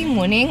rocky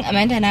morning.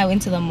 Amanda and I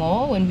went to the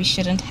mall when we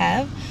shouldn't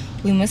have.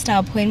 We missed our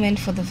appointment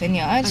for the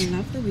vineyard. I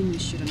love the when we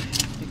shouldn't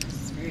have because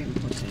it's very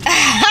important.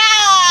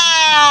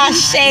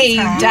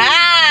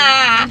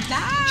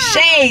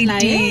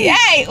 Shady.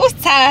 Hey,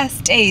 usta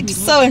stayed.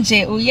 So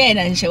nje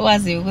uyena nje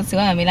wazi ukuthi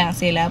wangamelanga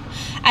selapho.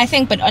 I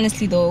think, but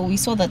honestly though, we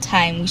saw the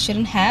time. We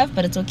shouldn't have,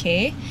 but it's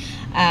okay.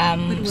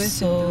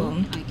 So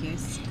I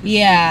guess.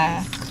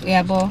 yeah,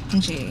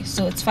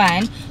 so it's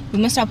fine. We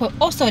missed our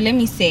appointment. Also, let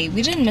me say,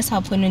 we didn't miss our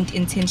appointment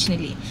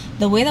intentionally.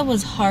 The weather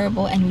was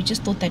horrible and we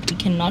just thought that we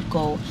cannot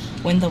go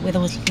when the weather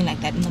was looking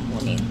like that in the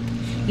morning.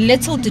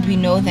 Little did we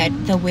know that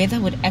the weather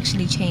would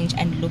actually change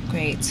and look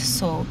great.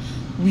 So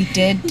we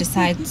did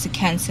decide to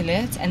cancel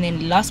it, and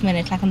then last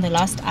minute, like on the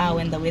last hour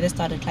when the weather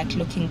started like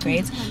looking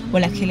great,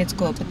 we're like, okay, let's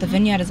go. But the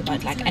vineyard is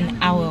about like an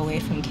hour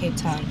away from Cape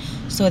Town,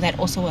 so that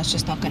also was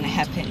just not gonna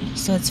happen.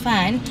 So it's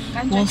fine.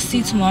 We'll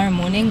see tomorrow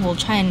morning. We'll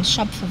try and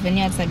shop for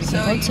vineyards that we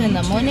can go to in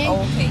the morning,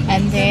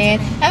 and then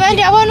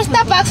Amanda, I want to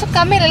Starbucks.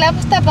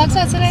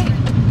 Today.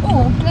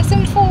 Oh,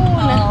 listen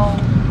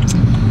phone.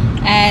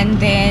 And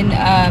then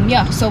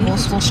yeah, so we'll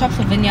shop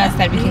for vineyards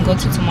that we can go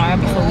to tomorrow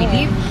before we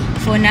leave.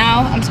 For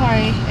now, I'm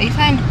sorry, are you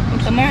fine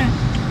with the mirror?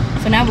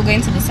 For now, we're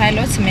going to the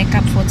silo to make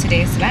up for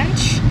today's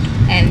lunch,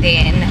 and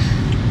then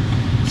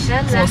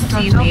we'll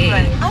see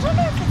where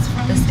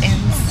this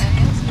ends.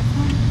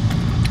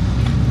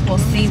 We'll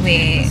see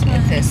where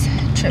this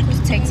trip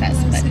takes us,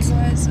 but let's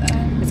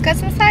go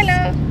to the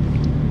silo.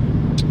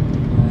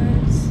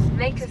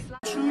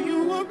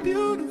 You are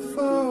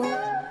beautiful.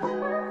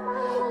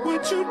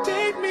 Would you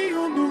date me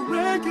on the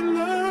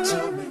regular?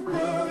 Tell me,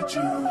 would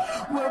you?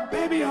 Well,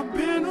 baby, I've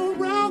been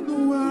around the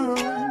world,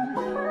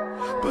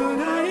 but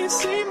I ain't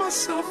seen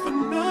myself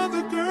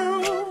another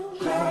girl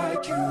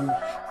like you.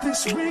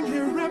 This ring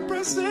here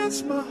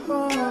represents my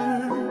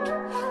heart,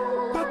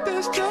 but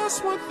there's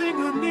just one thing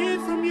I need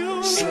from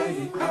you.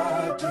 Say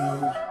I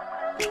do.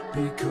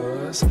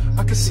 Because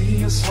I can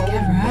see us holding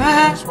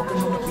hands, walking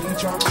on the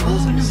beach, our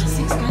clothes in the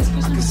sand. I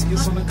can see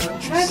us on the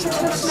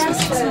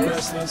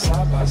countryside,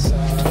 side by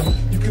side.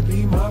 You could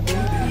be my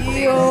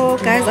baby. Yo,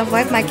 guys, I've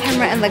wiped my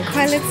camera and the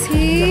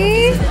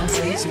quality.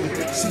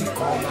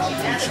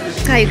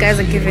 How you guys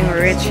are giving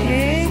rich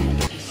hair.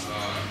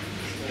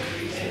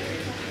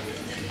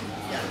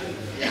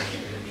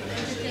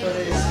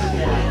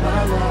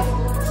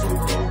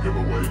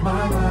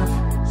 My love,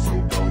 so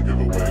don't give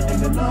away.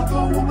 Ain't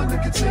another woman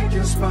that can take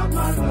your spot,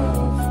 my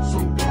love. So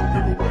don't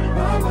give away.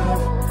 My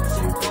love,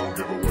 so don't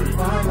give away.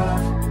 My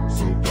love,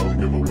 so don't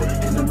give away.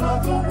 Ain't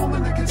another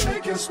woman that can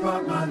take your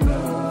spot, my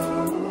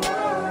love.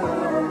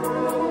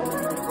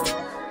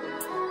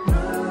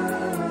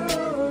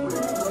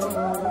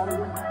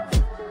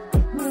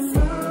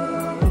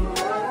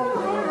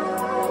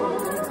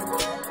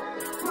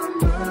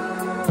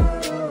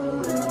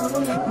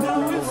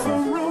 Now if I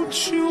wrote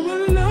you a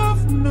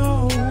love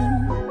note.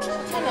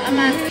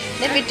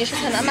 Let me dish it.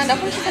 Amanda,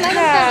 put it in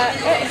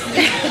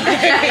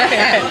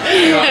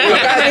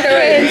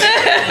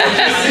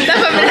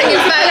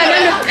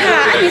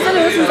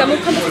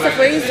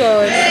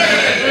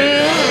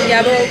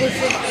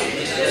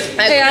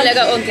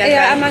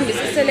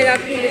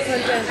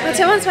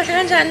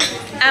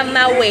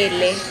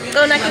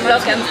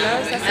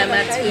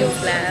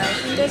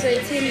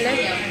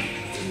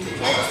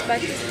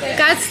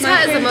Guys,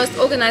 Tara is the most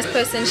organized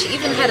person. She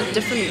even had a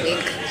different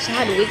wig. She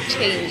had wig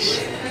change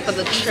for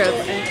the trip.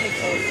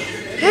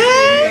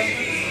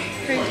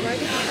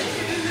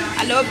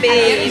 Hello,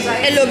 babe.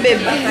 Hello,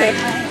 babe. Inside.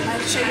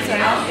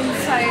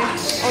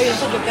 Oh, you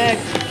took the bag.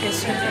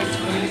 Yes,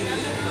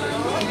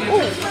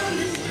 oh,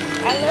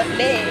 hello,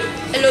 babe.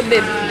 Hello,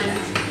 babe.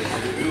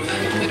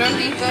 You don't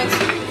need that.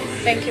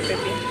 Thank you,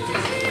 baby.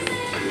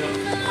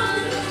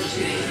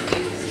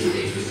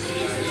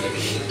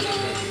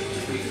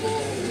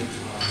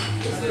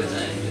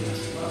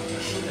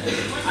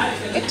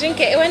 Drink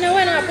it. When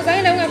I because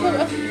I don't have a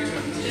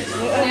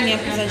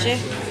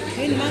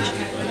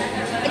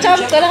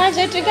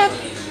drink up.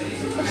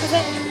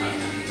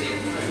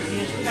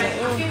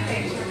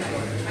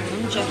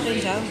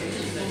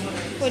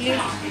 fully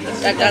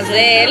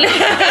gazelle.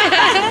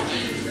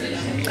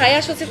 I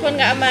should see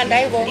Amanda.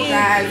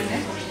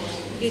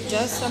 It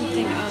does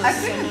something else. I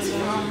think it's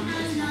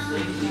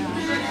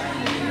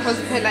because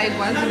it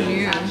wasn't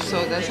new,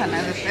 so that's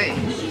another thing.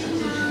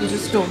 You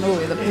just don't know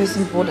where the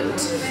person bought it.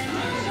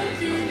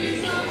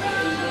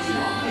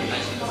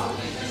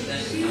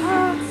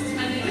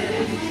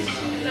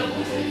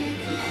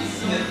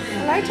 The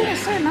lighting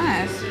is so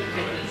nice.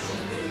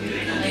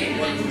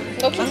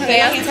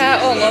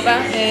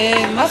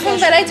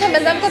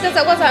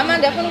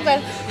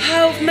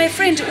 How my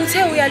friend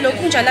uthe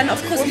uyalokhu njalo,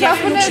 of course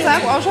ngiyafuna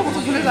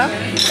ukushoot.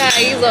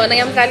 Yizona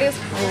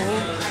ngiyamdlalisa.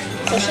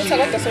 Soshutha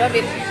kodwa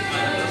sobabili.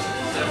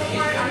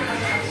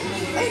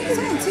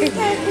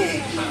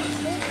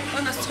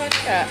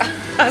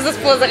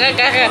 Asisipoza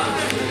kangaka.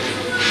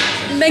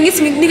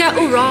 Bengithi ngikunika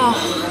uraw.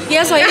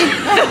 Yezwa yini?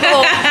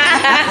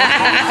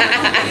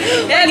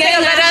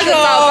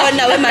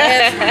 Ngiyabona wema.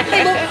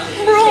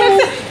 Bro.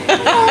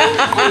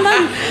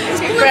 Man,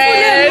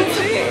 Friends.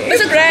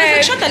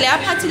 bese shota le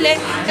aphathi le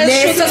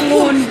eshoota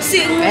spoon.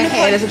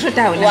 There's a shot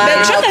down.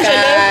 Beshota nje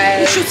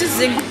le ushoot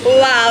izinga.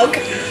 Wow.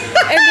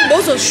 And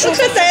bozo shoot.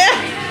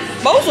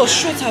 Bozo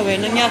shoot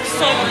wena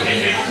ngiyakusoka.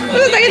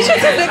 Uzoza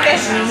ngishoot izinga.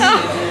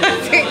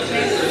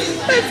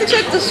 Let's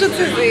try to shoot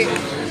izinga.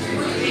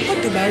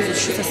 Kodwa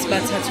bazoshoota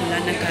sibathathu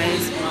lana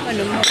guys.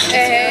 Banomona.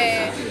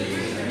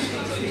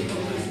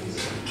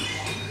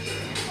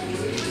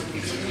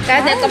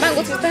 Guys,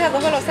 ngiyacabanga ukuthi we have a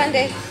whole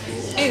Sunday.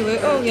 Ewe,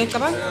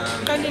 ngiyacabanga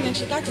qale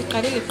nje kade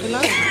iqalile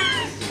iqhilayo.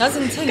 Yazi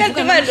ngithenga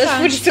Kanti manje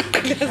usifundisa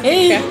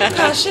ukuqhilaza.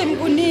 Cha shem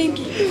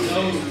kuningi.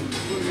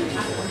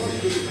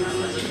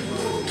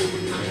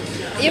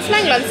 You're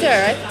flying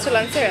Lancera, right? To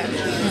Lancera.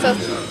 So,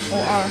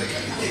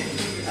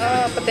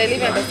 but they're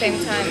leaving at the same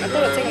time. I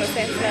thought we were taking the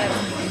same flight.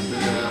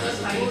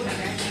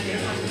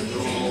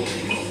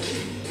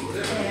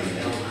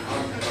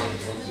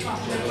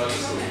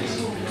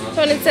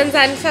 So in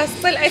Tanzania,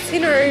 still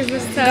itinerary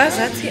was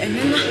Ngazathi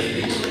anema.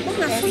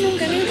 Ungafuna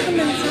ungane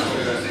comments.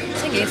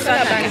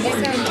 Sengiyifaka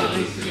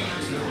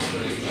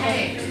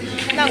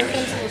now we're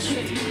going to the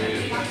shoot.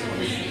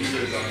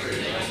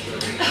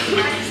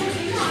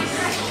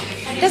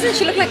 Doesn't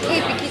she look like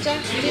Kay Pikija?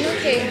 Do you know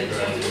Kay?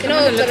 You know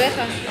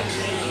Rebecca?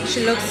 She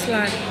looks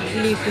like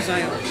Lee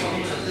Kuzayo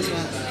as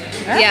well.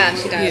 Huh? Yeah,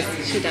 she does.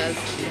 Yeah. She does.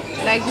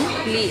 Like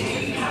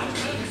Lee.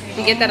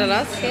 You get that a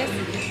lot? Yes.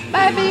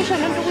 Baby, you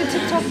shouldn't do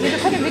TikTok. You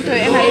look at a video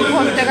and I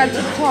posted on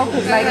TikTok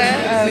with like a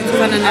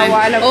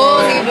while ago.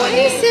 Oh, are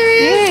you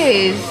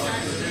serious?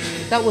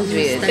 Yes. That was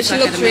weird. But she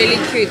looks really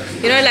cute.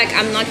 You know, like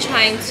I'm not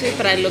trying to,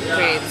 but I look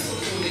great.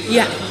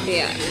 Yeah.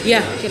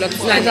 Yeah. She looks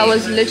like I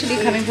was literally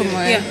coming from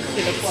work. Yeah.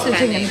 She looks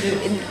sitting in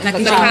like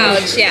the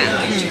couch.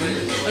 Yeah. So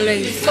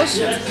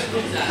cute.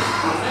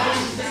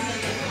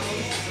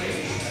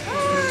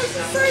 Oh, this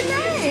is so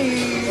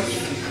nice.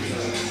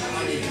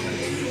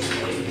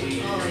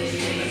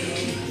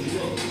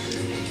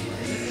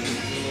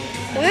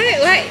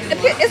 Why?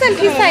 Isn't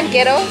Peace Sign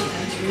ghetto?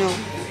 No.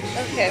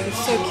 Okay.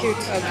 It's so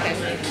cute. Okay.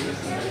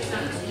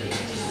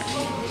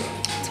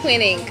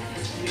 Twinning.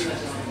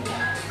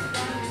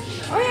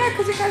 Oh yeah,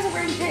 because you guys are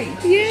wearing pink.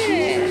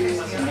 Yeah. There's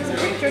a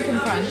big joke in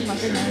front. My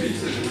goodness.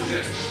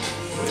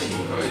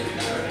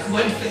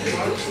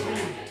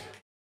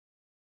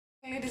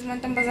 Ladies,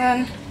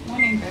 mantombazane.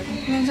 Morning,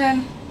 baby.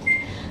 Minjani?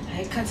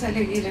 Hayi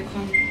khathalekile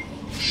khona.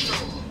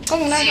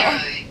 Konginaka.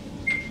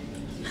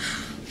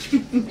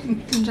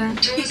 Minjani?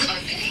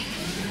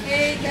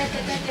 Hey,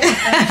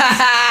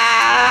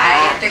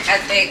 I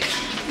think.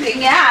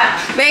 Benya.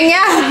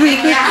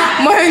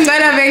 More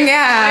ngana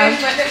benya.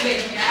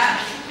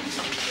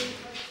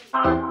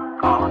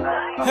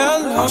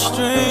 Hello,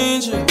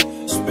 stranger.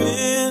 It's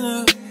been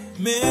a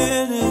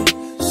minute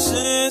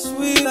since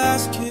we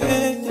last kicked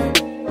it.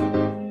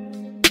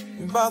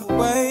 And by the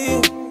way,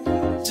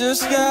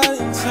 just got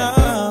in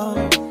town,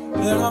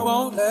 and I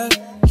won't let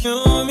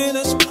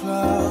cumulus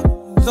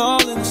clouds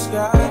all in the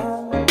sky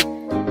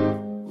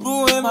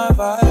ruin my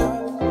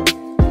vibe.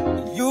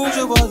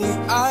 Usually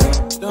I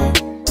don't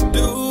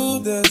do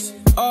this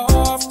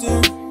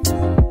often,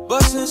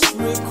 but since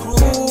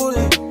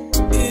recruiting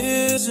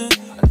isn't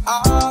an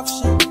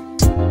option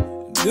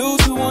due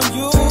to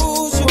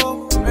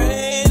unusual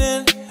rain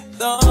and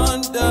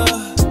thunder,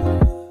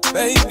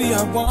 baby I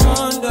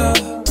wonder,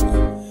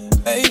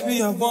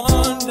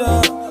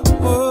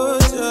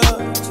 would you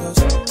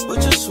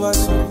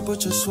just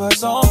put your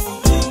sweats on for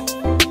me?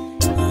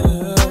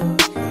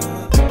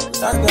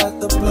 Yeah. I got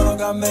the plug,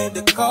 I made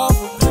the call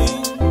for me.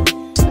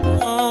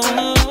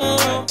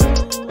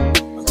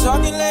 I'm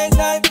talking late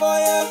night for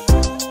you.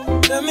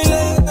 Let me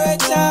lay a great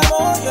time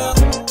on you.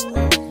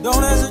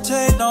 Don't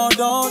hesitate, no,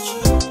 don't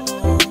you?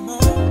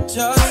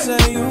 Just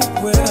say you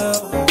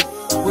will.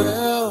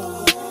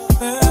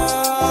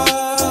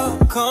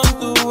 Come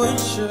through and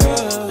chill.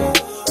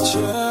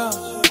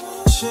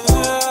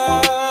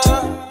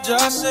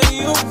 Just say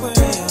you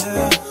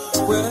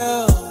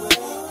will.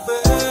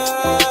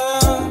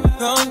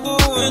 Come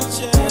through and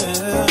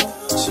chill.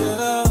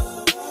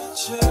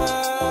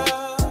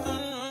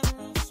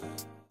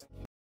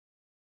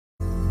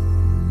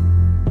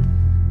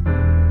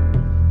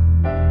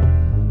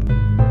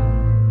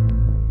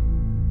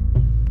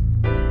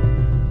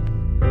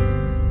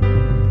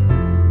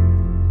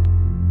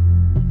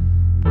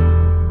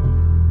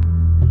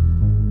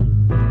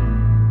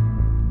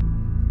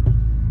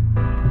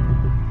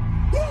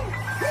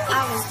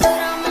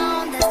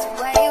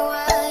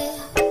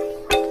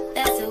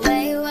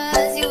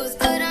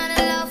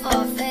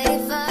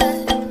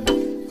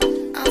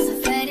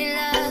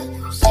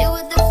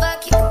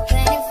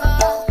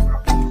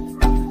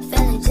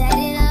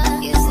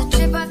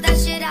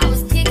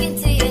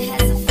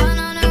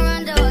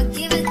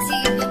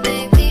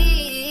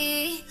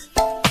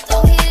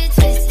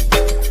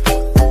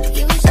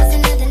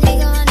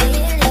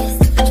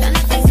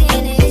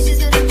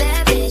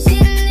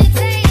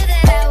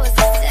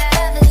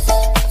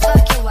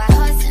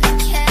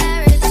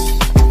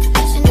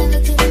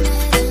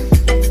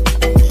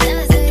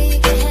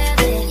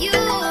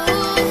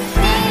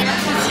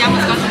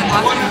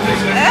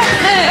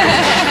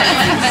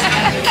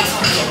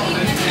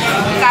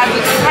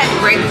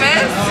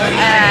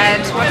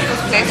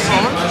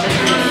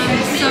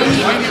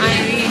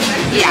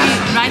 Yeah.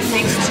 Right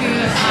next to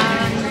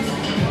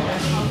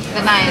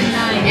The 9.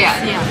 Yeah.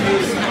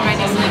 Right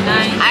next to the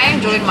 9. I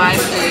enjoyed my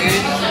food.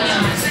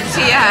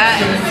 Tia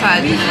and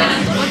Fud.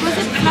 What was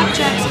it?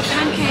 Flapjacks or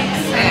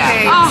pancakes?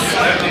 Yeah. Oh,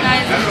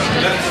 guys,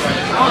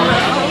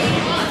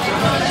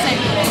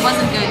 it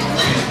wasn't good.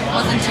 It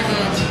wasn't too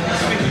good.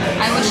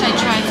 I wish I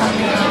tried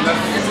something else.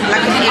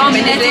 Like an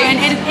omelette or an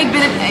egg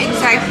benedict.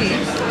 Exactly.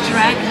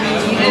 Drag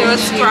me. It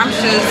was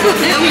scrumptious.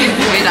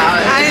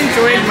 I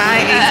enjoyed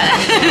my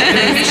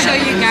Let me show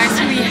you guys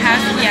who we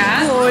have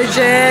here.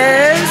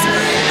 gorgeous.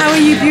 How are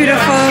you,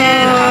 beautiful?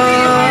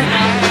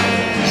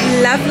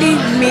 Lovely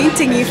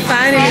meeting you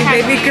finally,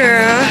 baby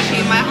girl.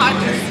 My heart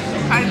is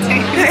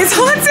haunting. It's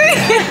haunting.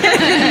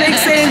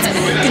 Makes sense.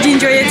 Did you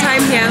enjoy your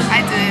time here?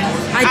 I did.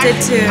 I did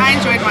too. I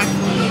enjoyed my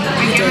food.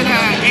 I give it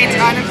an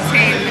 8 out of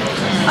 10.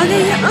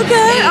 Okay,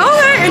 okay.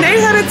 Alright, an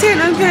 8 out of 10.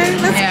 Okay,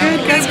 that's good.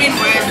 It's been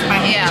worse,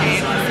 but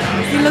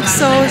You look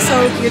so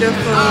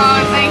beautiful. Oh,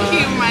 thank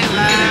you, my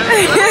love.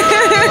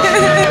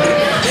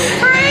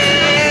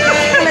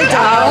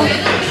 Hello.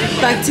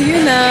 Back to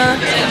you now.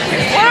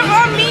 What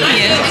about me?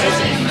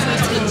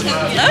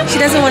 She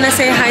doesn't want to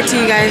say hi to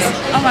you guys.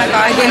 Oh my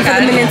god. Again for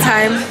the millionth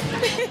time.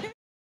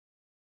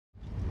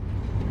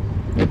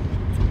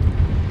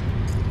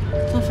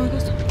 Not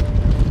focused.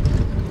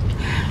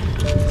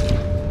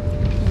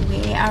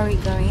 Where are we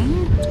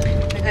going?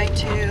 We're going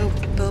to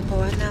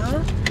Bilboa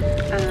now.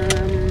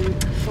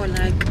 For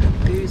like a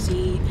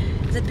boozy.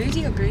 Is it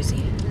boozy or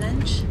bruisey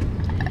lunch?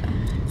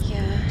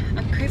 Yeah.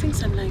 I'm craving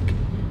some like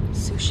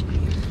sushi.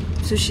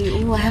 Sushi.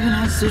 Oh, I haven't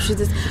had sushi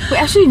this. We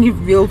actually need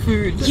real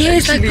food.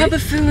 Yes, like proper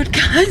food,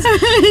 guys.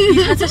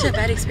 We've had such a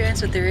bad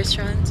experience with the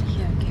restaurant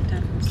here in Cape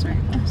Town. I'm sorry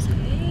to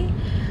say.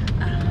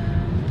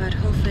 But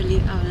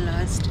hopefully our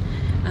last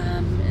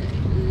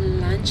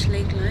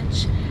late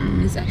lunch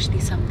is actually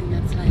something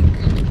that's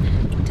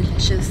like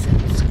delicious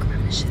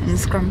and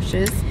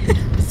scrumptious.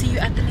 See you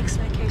at the next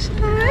location.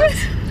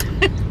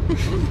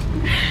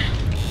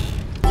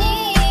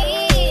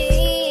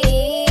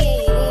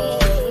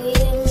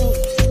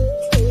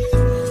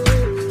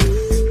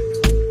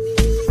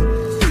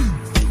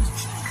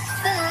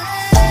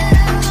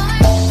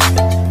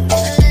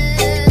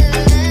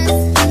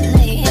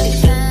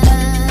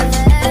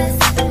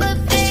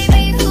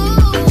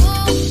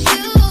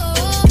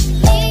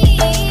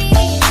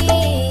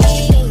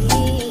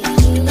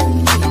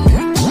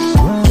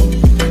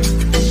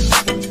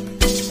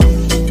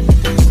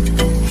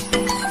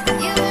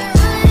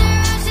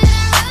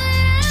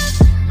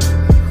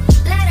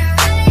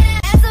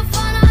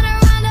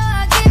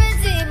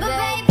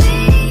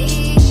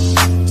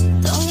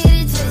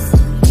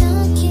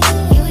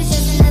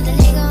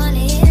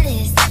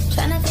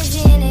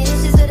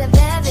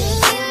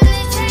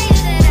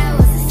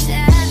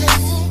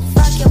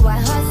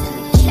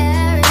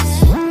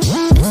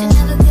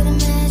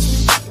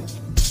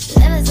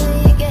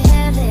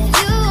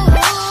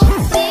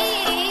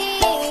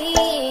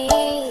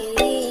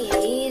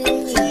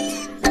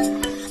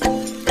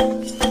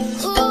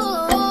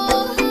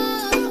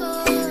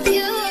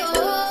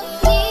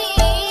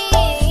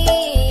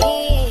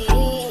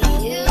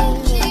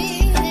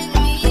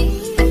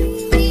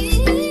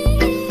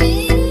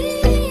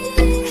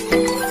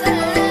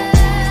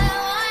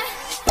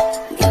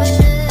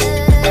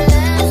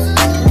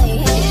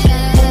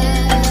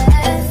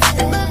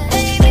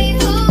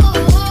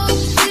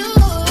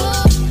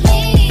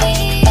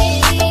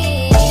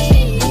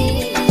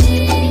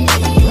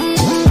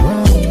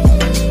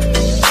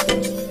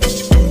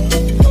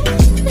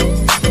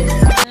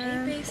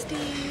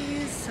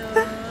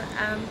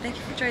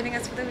 joining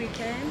us for the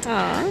weekend.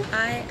 Aww.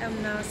 I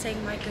am now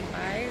saying my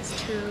goodbyes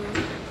to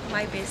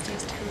my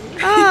besties too.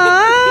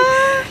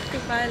 Aww.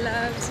 Goodbye,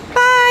 loves.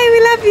 Bye. We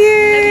love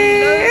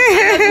you.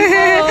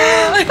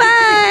 Love you.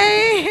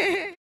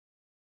 Bye.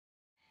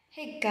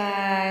 Hey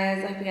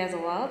guys, I hope you guys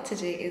are well.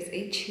 Today is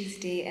a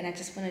Tuesday and I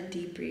just want to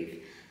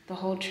debrief the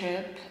whole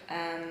trip.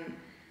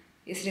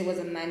 Yesterday was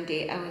a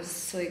Monday. I was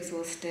so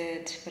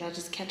exhausted, but I was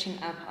just catching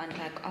up on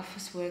like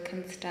office work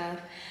and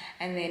stuff.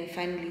 And then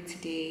finally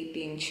today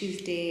being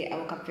Tuesday, I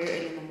woke up very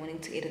early in the morning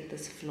to edit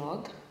this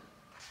vlog.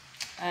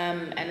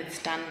 And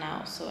it's done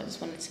now, so I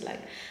just wanted to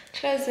like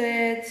close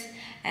it.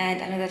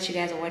 And I know that you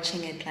guys are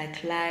watching it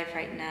like live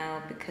right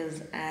now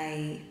because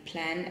I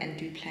plan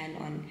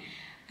on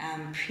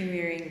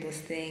premiering this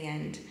thing.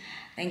 And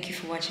thank you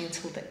for watching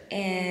till the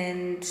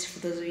end. For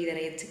those of you that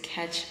are yet to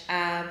catch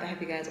up, I hope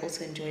you guys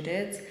also enjoyed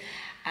it.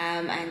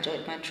 I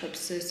enjoyed my trip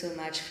so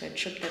much. For a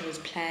trip that was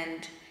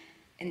planned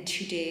in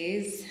 2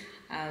 days,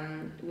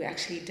 we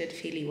actually did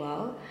fairly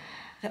well.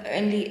 The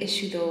only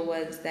issue though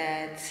was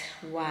that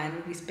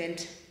one, we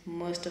spent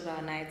most of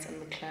our nights in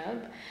the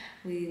club.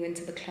 We went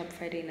to the club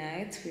Friday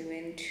night, we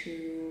went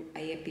to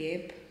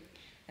Airbnb,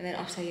 and then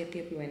after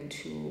Airbnb we went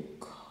to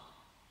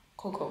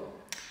Coco.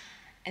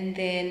 And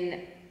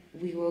then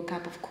we woke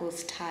up, of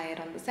course, tired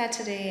on the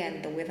Saturday,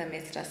 and the weather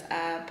messed us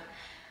up.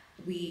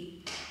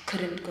 We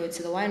couldn't go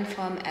to the wine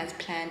farm as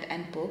planned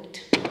and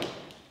booked.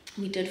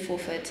 we did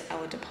forfeit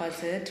our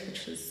deposit,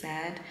 which was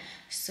sad.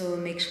 So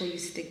make sure you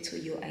stick to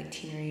your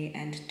itinerary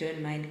and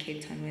don't mind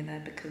Cape Town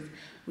weather, because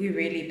we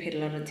really paid a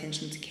lot of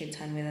attention to Cape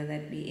Town weather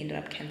that we ended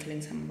up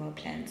cancelling some of our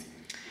plans.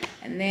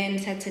 And then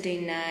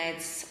Saturday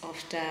nights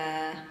after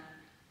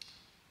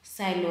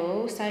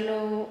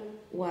Silo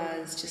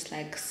was just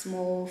like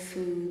small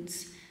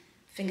foods,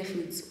 finger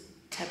foods,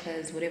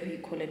 tapas, whatever you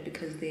call it,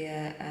 because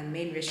their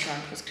main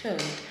restaurant was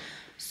closed.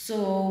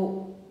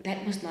 So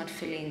that was not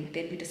filling.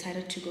 Then we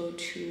decided to go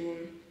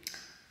to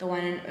the one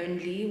and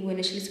only. We were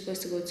initially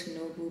supposed to go to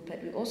Nobu,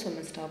 but we also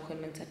missed our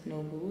appointments at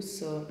Nobu.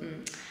 So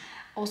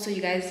also,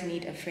 you guys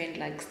need a friend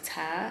like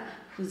Ta,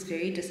 who's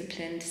very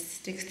disciplined,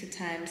 sticks to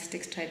time,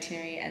 sticks to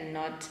itinerary, and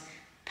not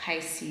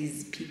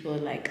Pisces people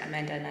like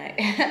Amanda and I.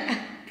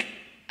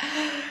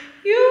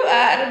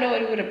 I don't know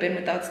what it would have been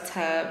without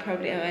Ta.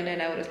 Probably Amanda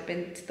and I would have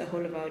spent the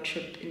whole of our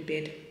trip in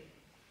bed.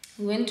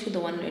 We went to the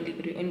one and only,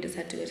 but we only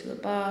decided to go to the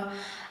bar.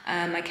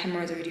 My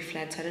camera was already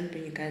flat, so I didn't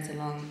bring you guys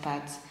along,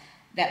 but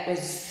that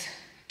was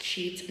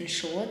cute and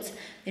short.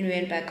 Then we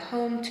went back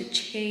home to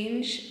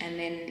change and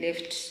then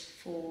left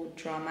for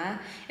drama.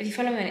 If you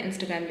follow me on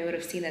Instagram, you would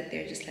have seen that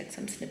there are just like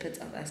some snippets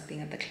of us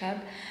being at the club.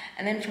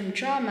 And then from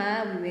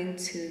drama, we went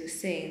to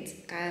Saints.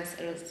 Guys,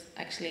 it was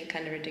actually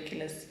kind of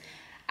ridiculous.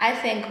 I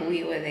think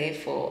we were there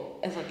for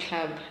as a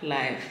club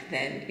live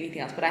than anything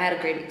else, but I had a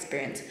great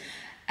experience.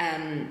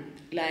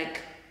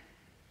 Like,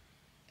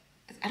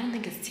 I don't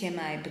think it's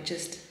TMI, but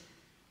just,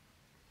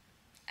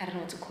 I don't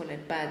know what to call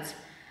it, but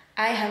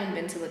I haven't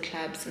been to the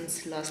club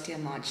since last year,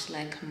 March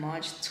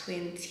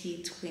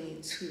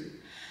 2022.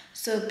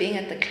 So being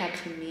at the club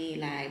for me,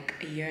 like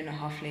a year and a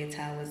half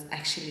later, was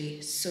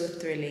actually so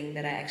thrilling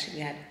that I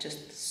actually had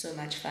just so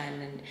much fun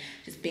and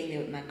just being there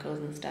with my girls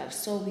and stuff.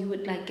 So we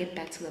would like get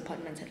back to the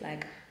apartment at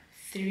like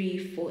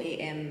 3-4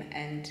 a.m.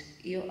 and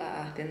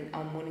then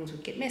our mornings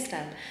would get messed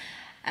up.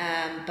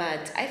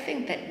 But I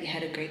think that we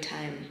had a great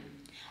time.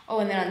 Oh,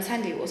 and then on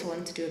Sunday we also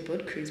wanted to do a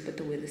boat cruise, but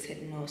the weather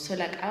said no. So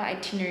like our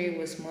itinerary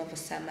was more of a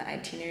summer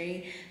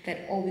itinerary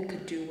that all we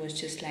could do was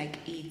just like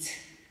eat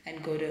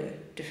and go to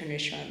different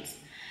restaurants.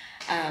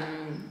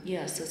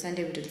 So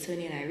Sunday we did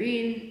Sony and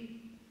Irene,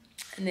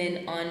 and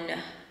then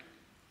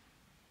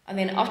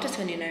after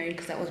Sony and Irene,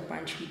 because that was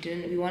brunch,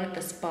 we wanted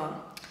the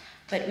spa,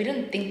 but we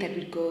didn't think that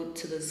we'd go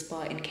to the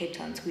spa in Cape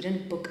Town, so we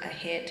didn't book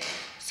ahead,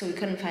 so we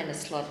couldn't find a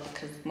slot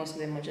because most of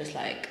them were just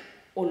like,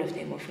 all of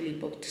them were fully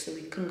booked, so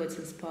we couldn't go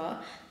to the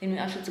spa. Then we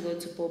opted to go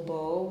to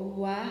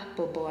Boboa,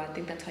 I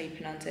think that's how you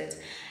pronounce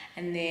it.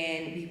 And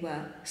then we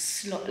were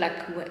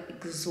we were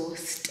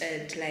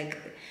exhausted, like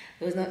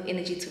there was no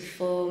energy to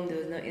film, there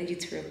was no energy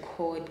to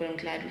record, but I'm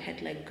glad we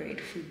had like great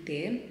food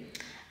there.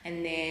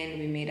 And then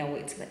we made our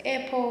way to the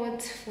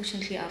airport.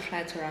 Fortunately, our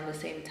flights were around the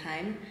same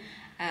time,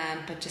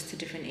 but just to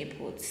different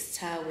airports.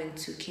 Ta went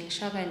to King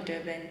Shaka in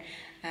Durban,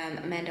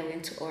 Amanda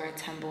went to Ora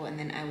Tambo, and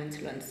then I went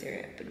to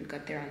Lonsera, but we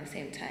got there around the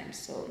same time.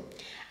 So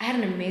I had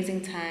an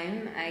amazing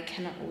time. I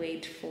cannot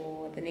wait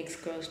for the next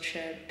girls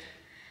trip,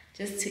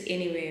 just to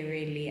anywhere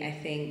really. I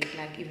think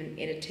like even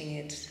editing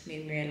it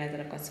made me realize that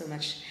I've got so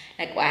much,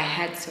 I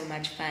had so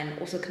much fun.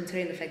 Also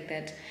considering the fact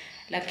that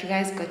like you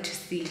guys got to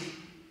see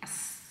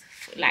us,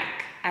 like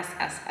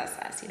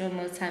us. You know,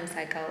 most times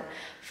like I'll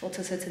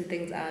filter certain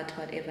things out,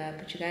 whatever,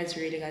 but you guys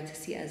really got to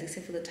see us,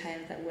 except for the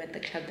times that we're at the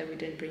club that we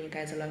didn't bring you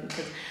guys along,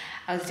 because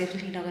I was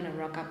definitely not gonna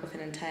rock up with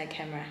an entire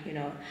camera, you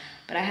know.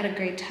 But I had a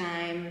great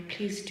time.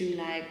 Please do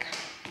like,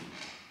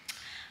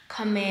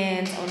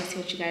 comment. I want to see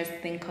what you guys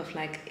think of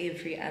like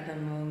every other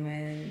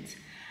moment.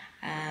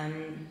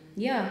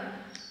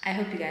 I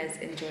hope you guys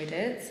enjoyed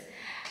it.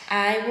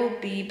 I will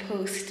be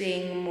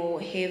posting more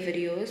hair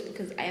videos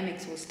because I am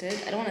exhausted.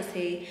 I don't want to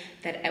say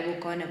that I will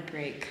go on a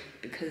break,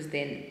 because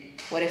then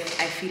what if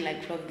I feel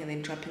like vlogging and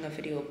then dropping a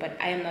video, but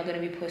I am not going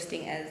to be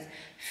posting as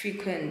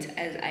frequent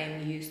as I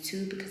am used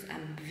to because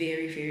I'm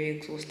very, very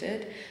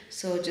exhausted.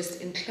 So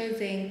just in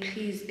closing,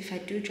 please, if I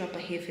do drop a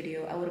hair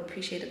video, I would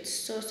appreciate it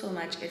so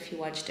much if you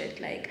watched it,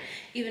 like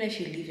even if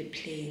you leave it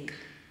playing,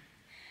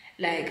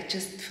 like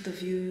just for the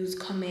views,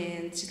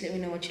 comments, just let me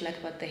know what you like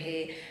about the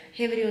hair.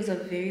 Hair videos are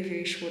very,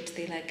 very short.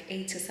 They're like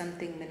 8 to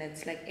something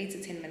minutes, like 8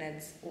 to 10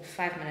 minutes or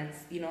 5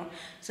 minutes, you know.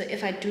 So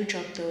if I do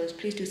drop those,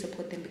 please do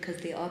support them because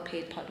they are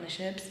paid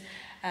partnerships.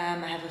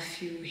 I have a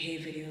few hair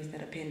videos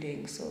that are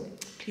pending, so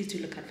please do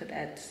look out for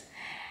that.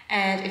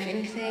 And if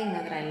anything,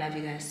 now that I love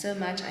you guys so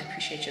much, I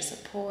appreciate your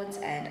support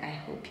and I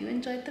hope you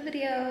enjoyed the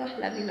video.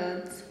 Love you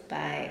loads.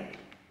 Bye.